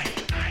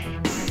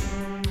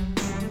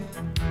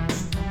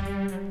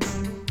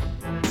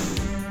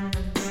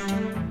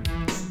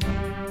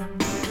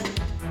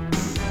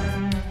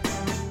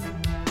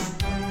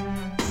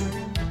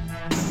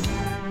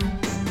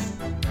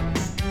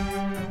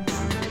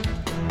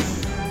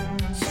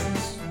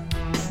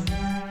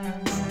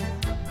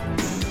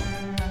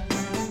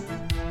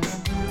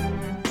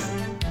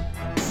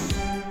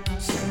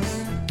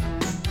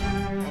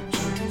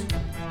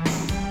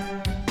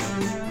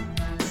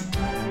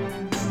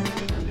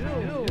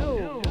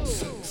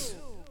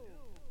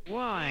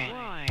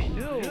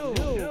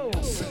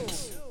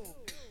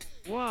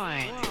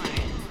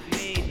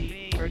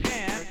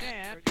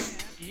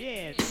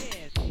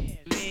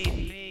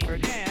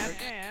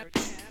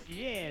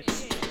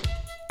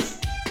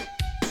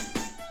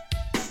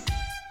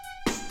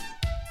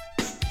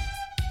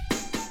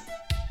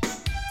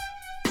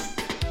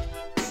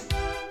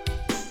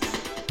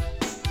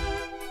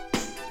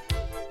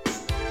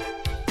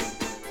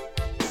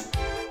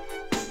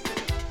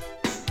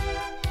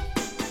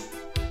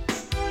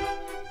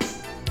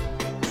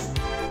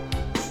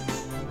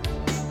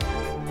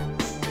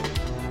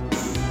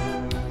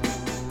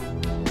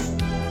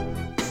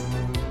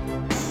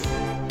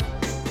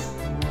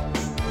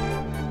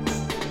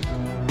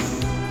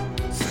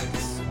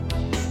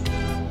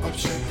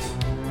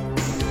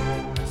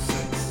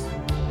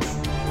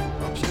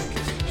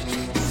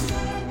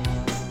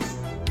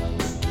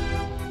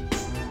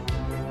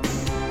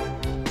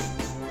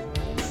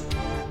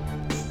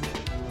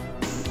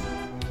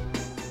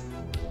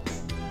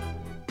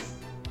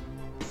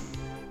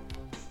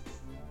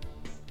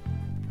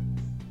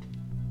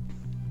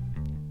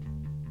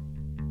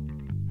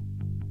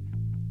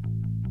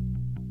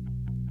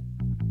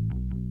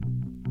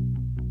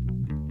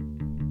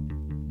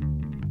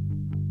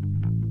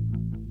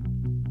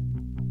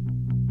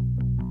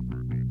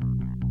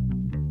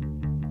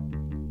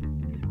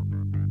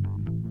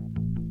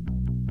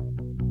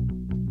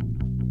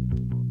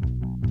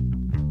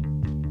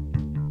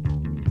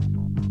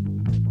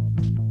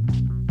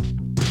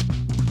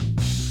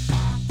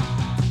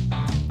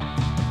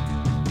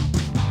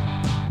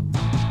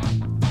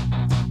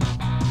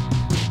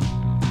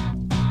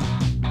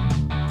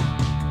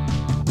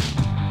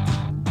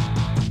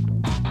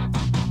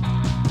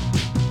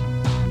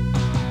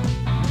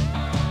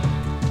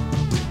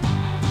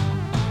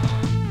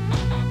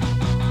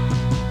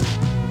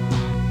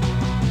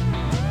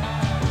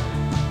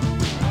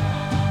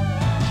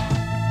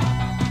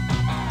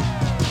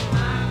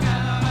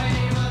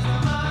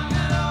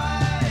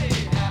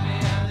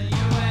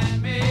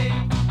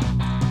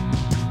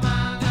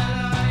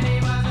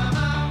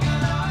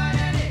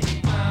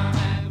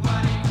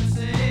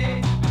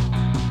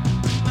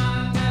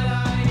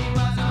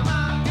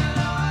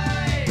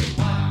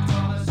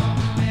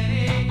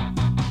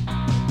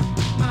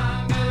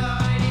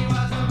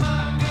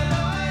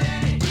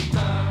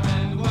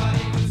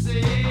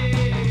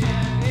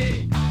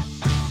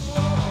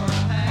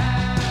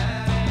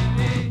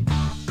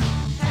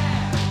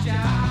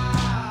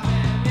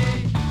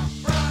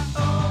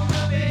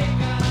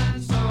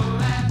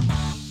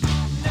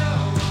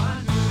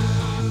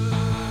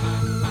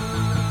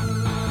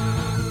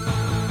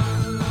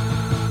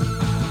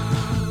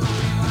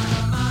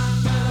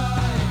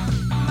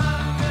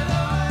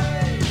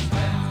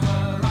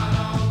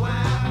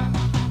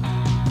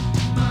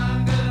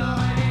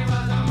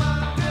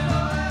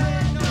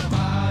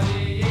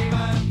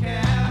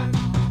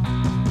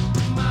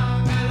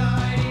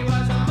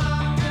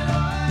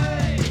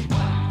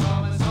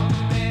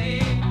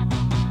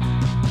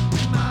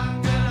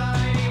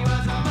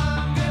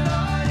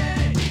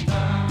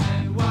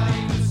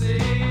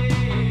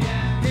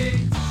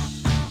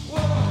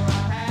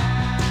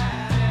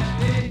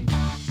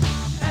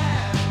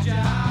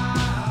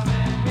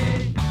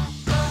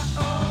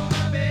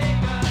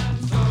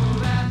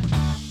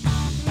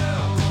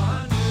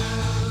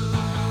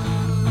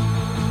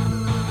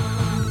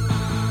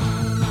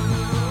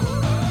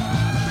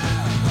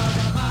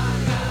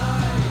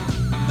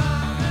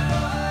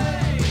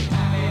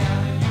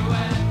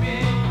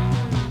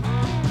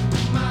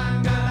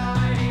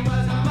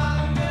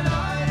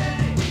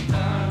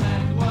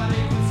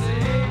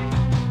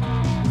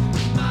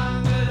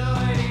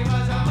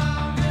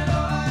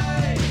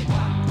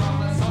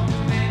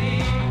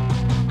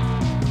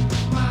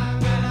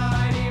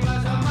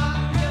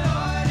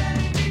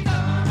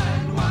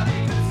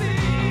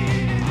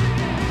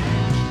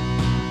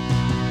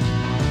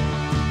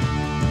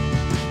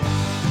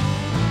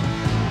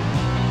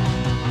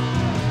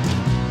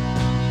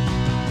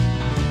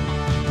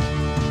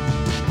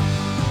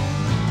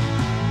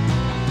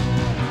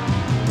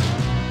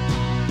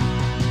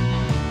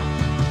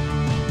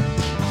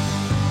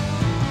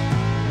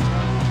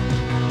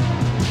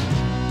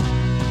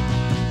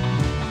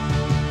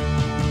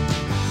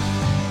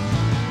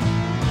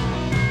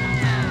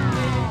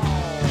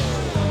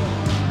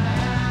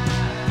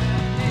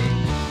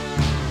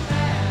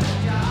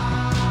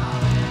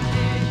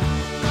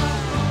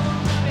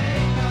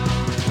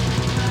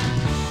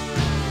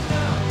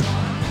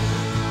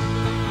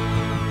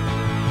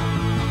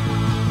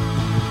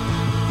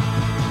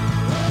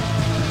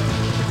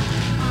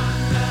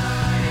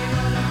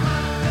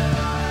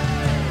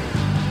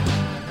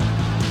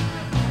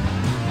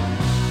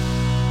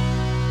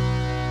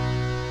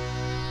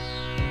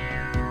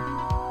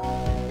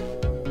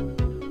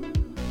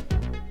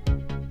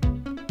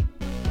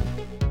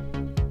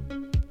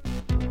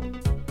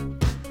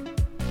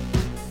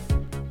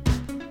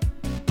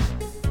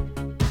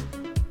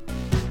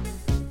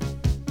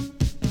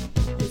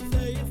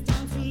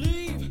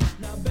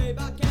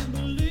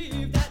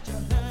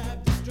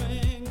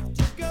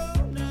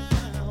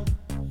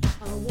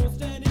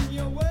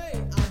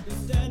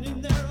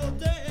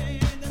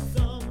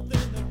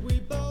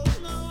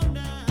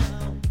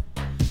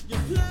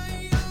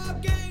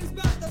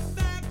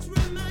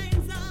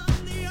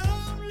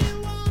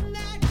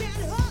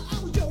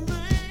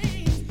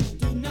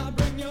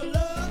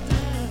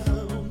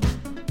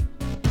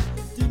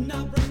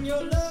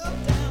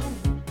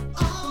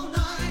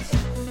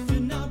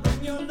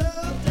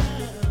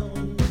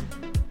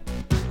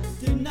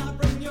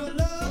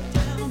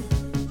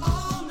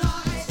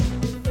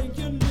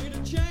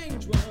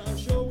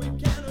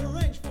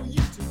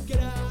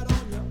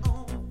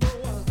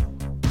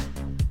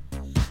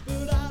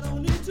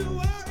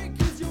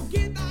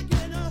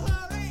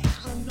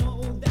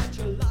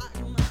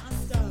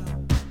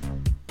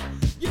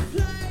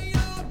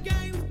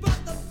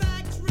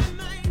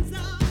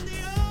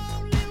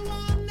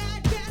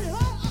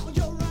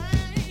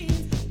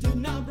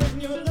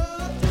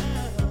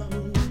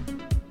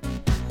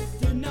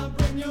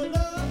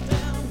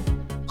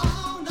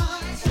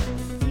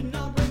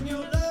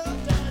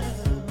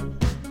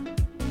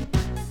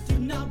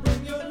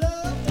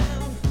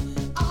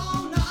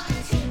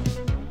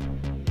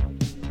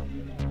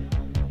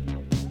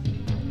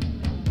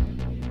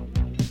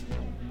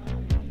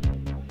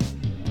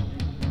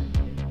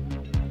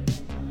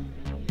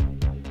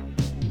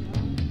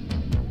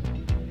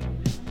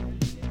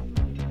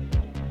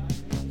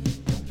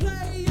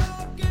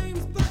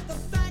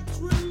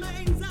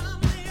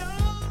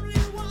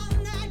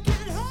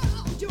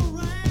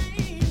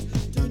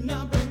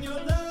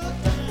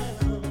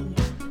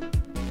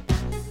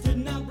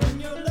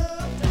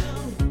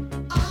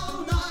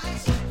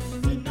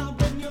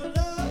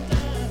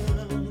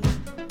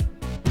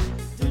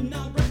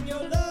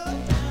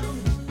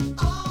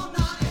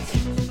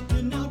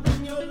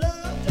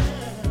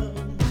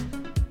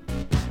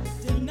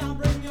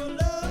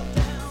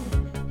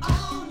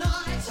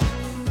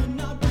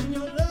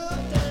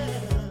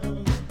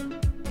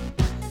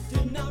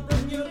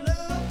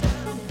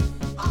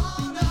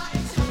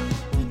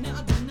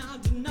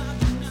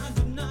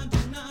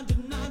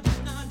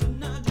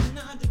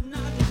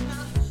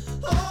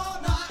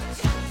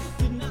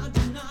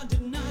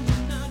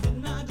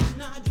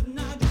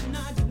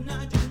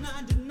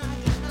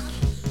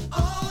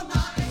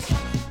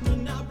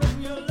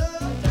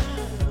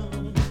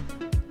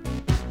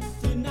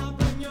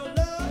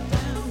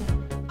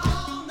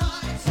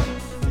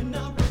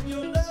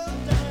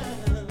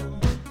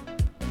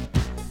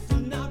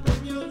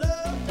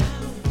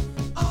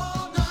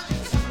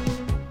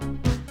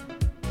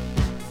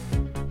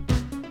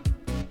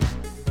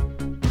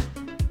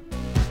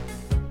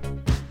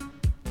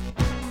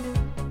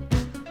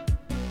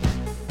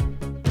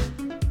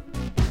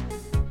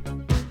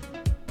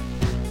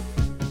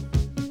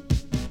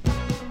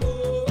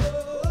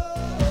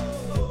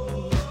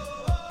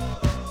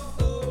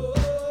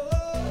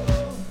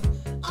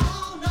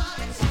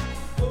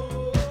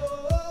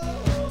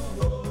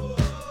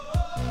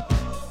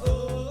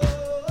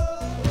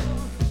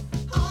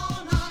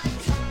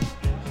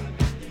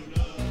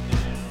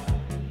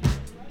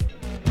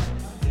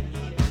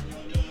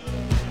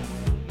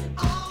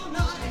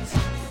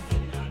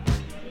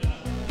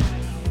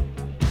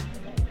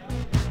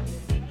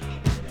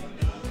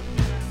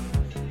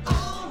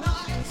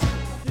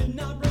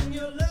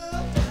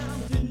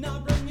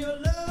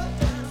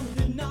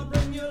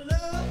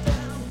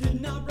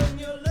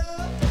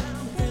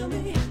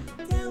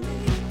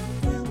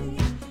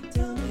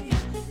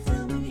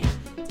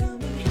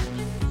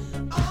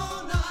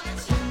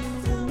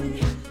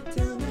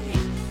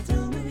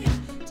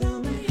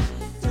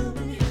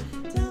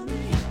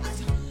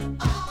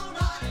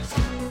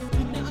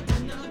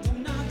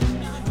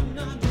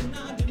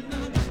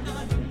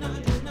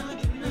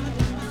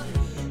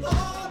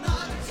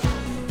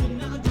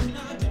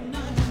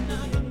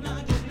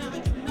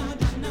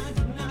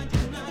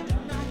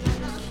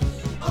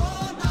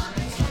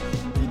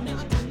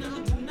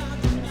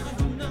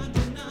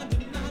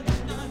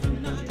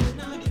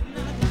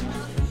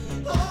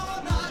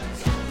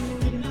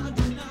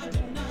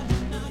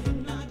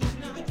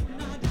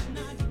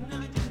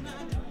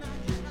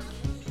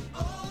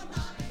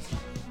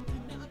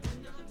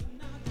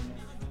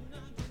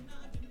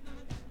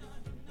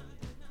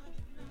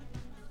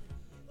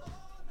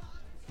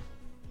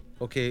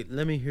 Okay,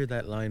 let me hear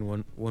that line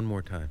one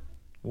more time.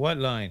 What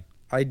line?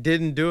 I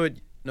didn't do it.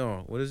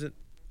 No, what is it?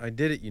 I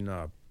did it, you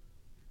knob.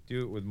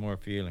 Do it with more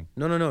feeling.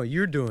 No,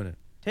 you're doing it.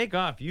 Take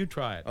off. You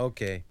try it.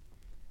 Okay.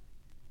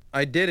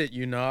 I did it,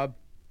 you knob.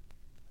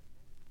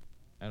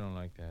 I don't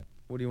like that.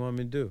 What do you want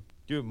me to do?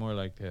 Do it more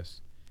like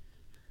this.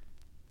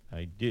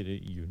 I did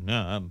it, you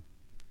knob.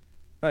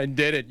 I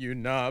did it, you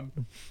knob.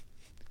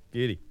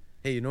 Giddy.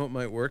 Hey, you know what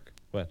might work?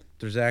 What?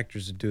 There's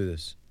actors that do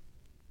this.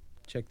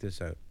 Check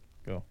this out.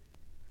 Go.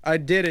 I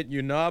did it,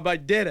 you knob. I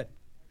did it.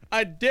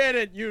 I did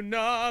it, you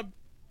knob.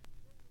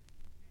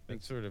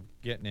 That's sort of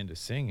getting into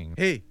singing.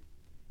 Hey.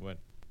 What?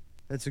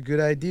 That's a good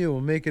idea.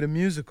 We'll make it a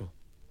musical.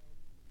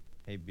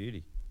 Hey,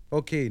 beauty.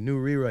 Okay, new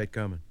rewrite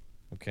coming.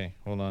 Okay,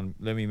 hold on.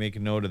 Let me make a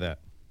note of that.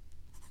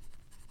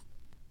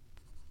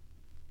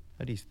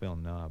 How do you spell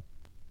knob?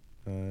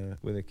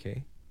 With a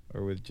K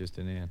or with just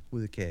an N?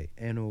 With a K.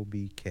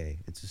 N-O-B-K.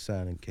 It's a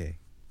silent K.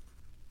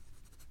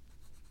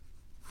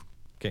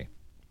 Okay.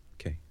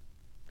 Okay.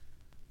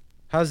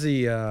 How's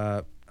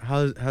the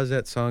how's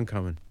that song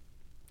coming?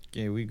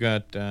 Okay, we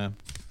got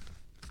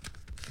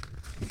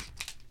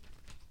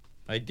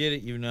I did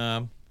it, you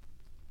knob.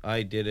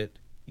 I did it,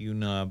 you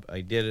knob.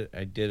 I did it,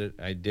 I did it,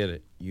 I did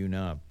it, you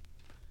knob.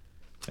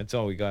 That's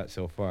all we got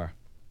so far.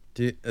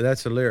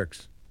 That's the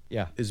lyrics?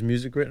 Yeah. Is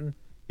music written?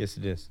 Yes,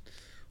 it is.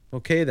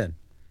 Okay, then.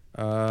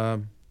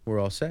 We're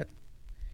all set.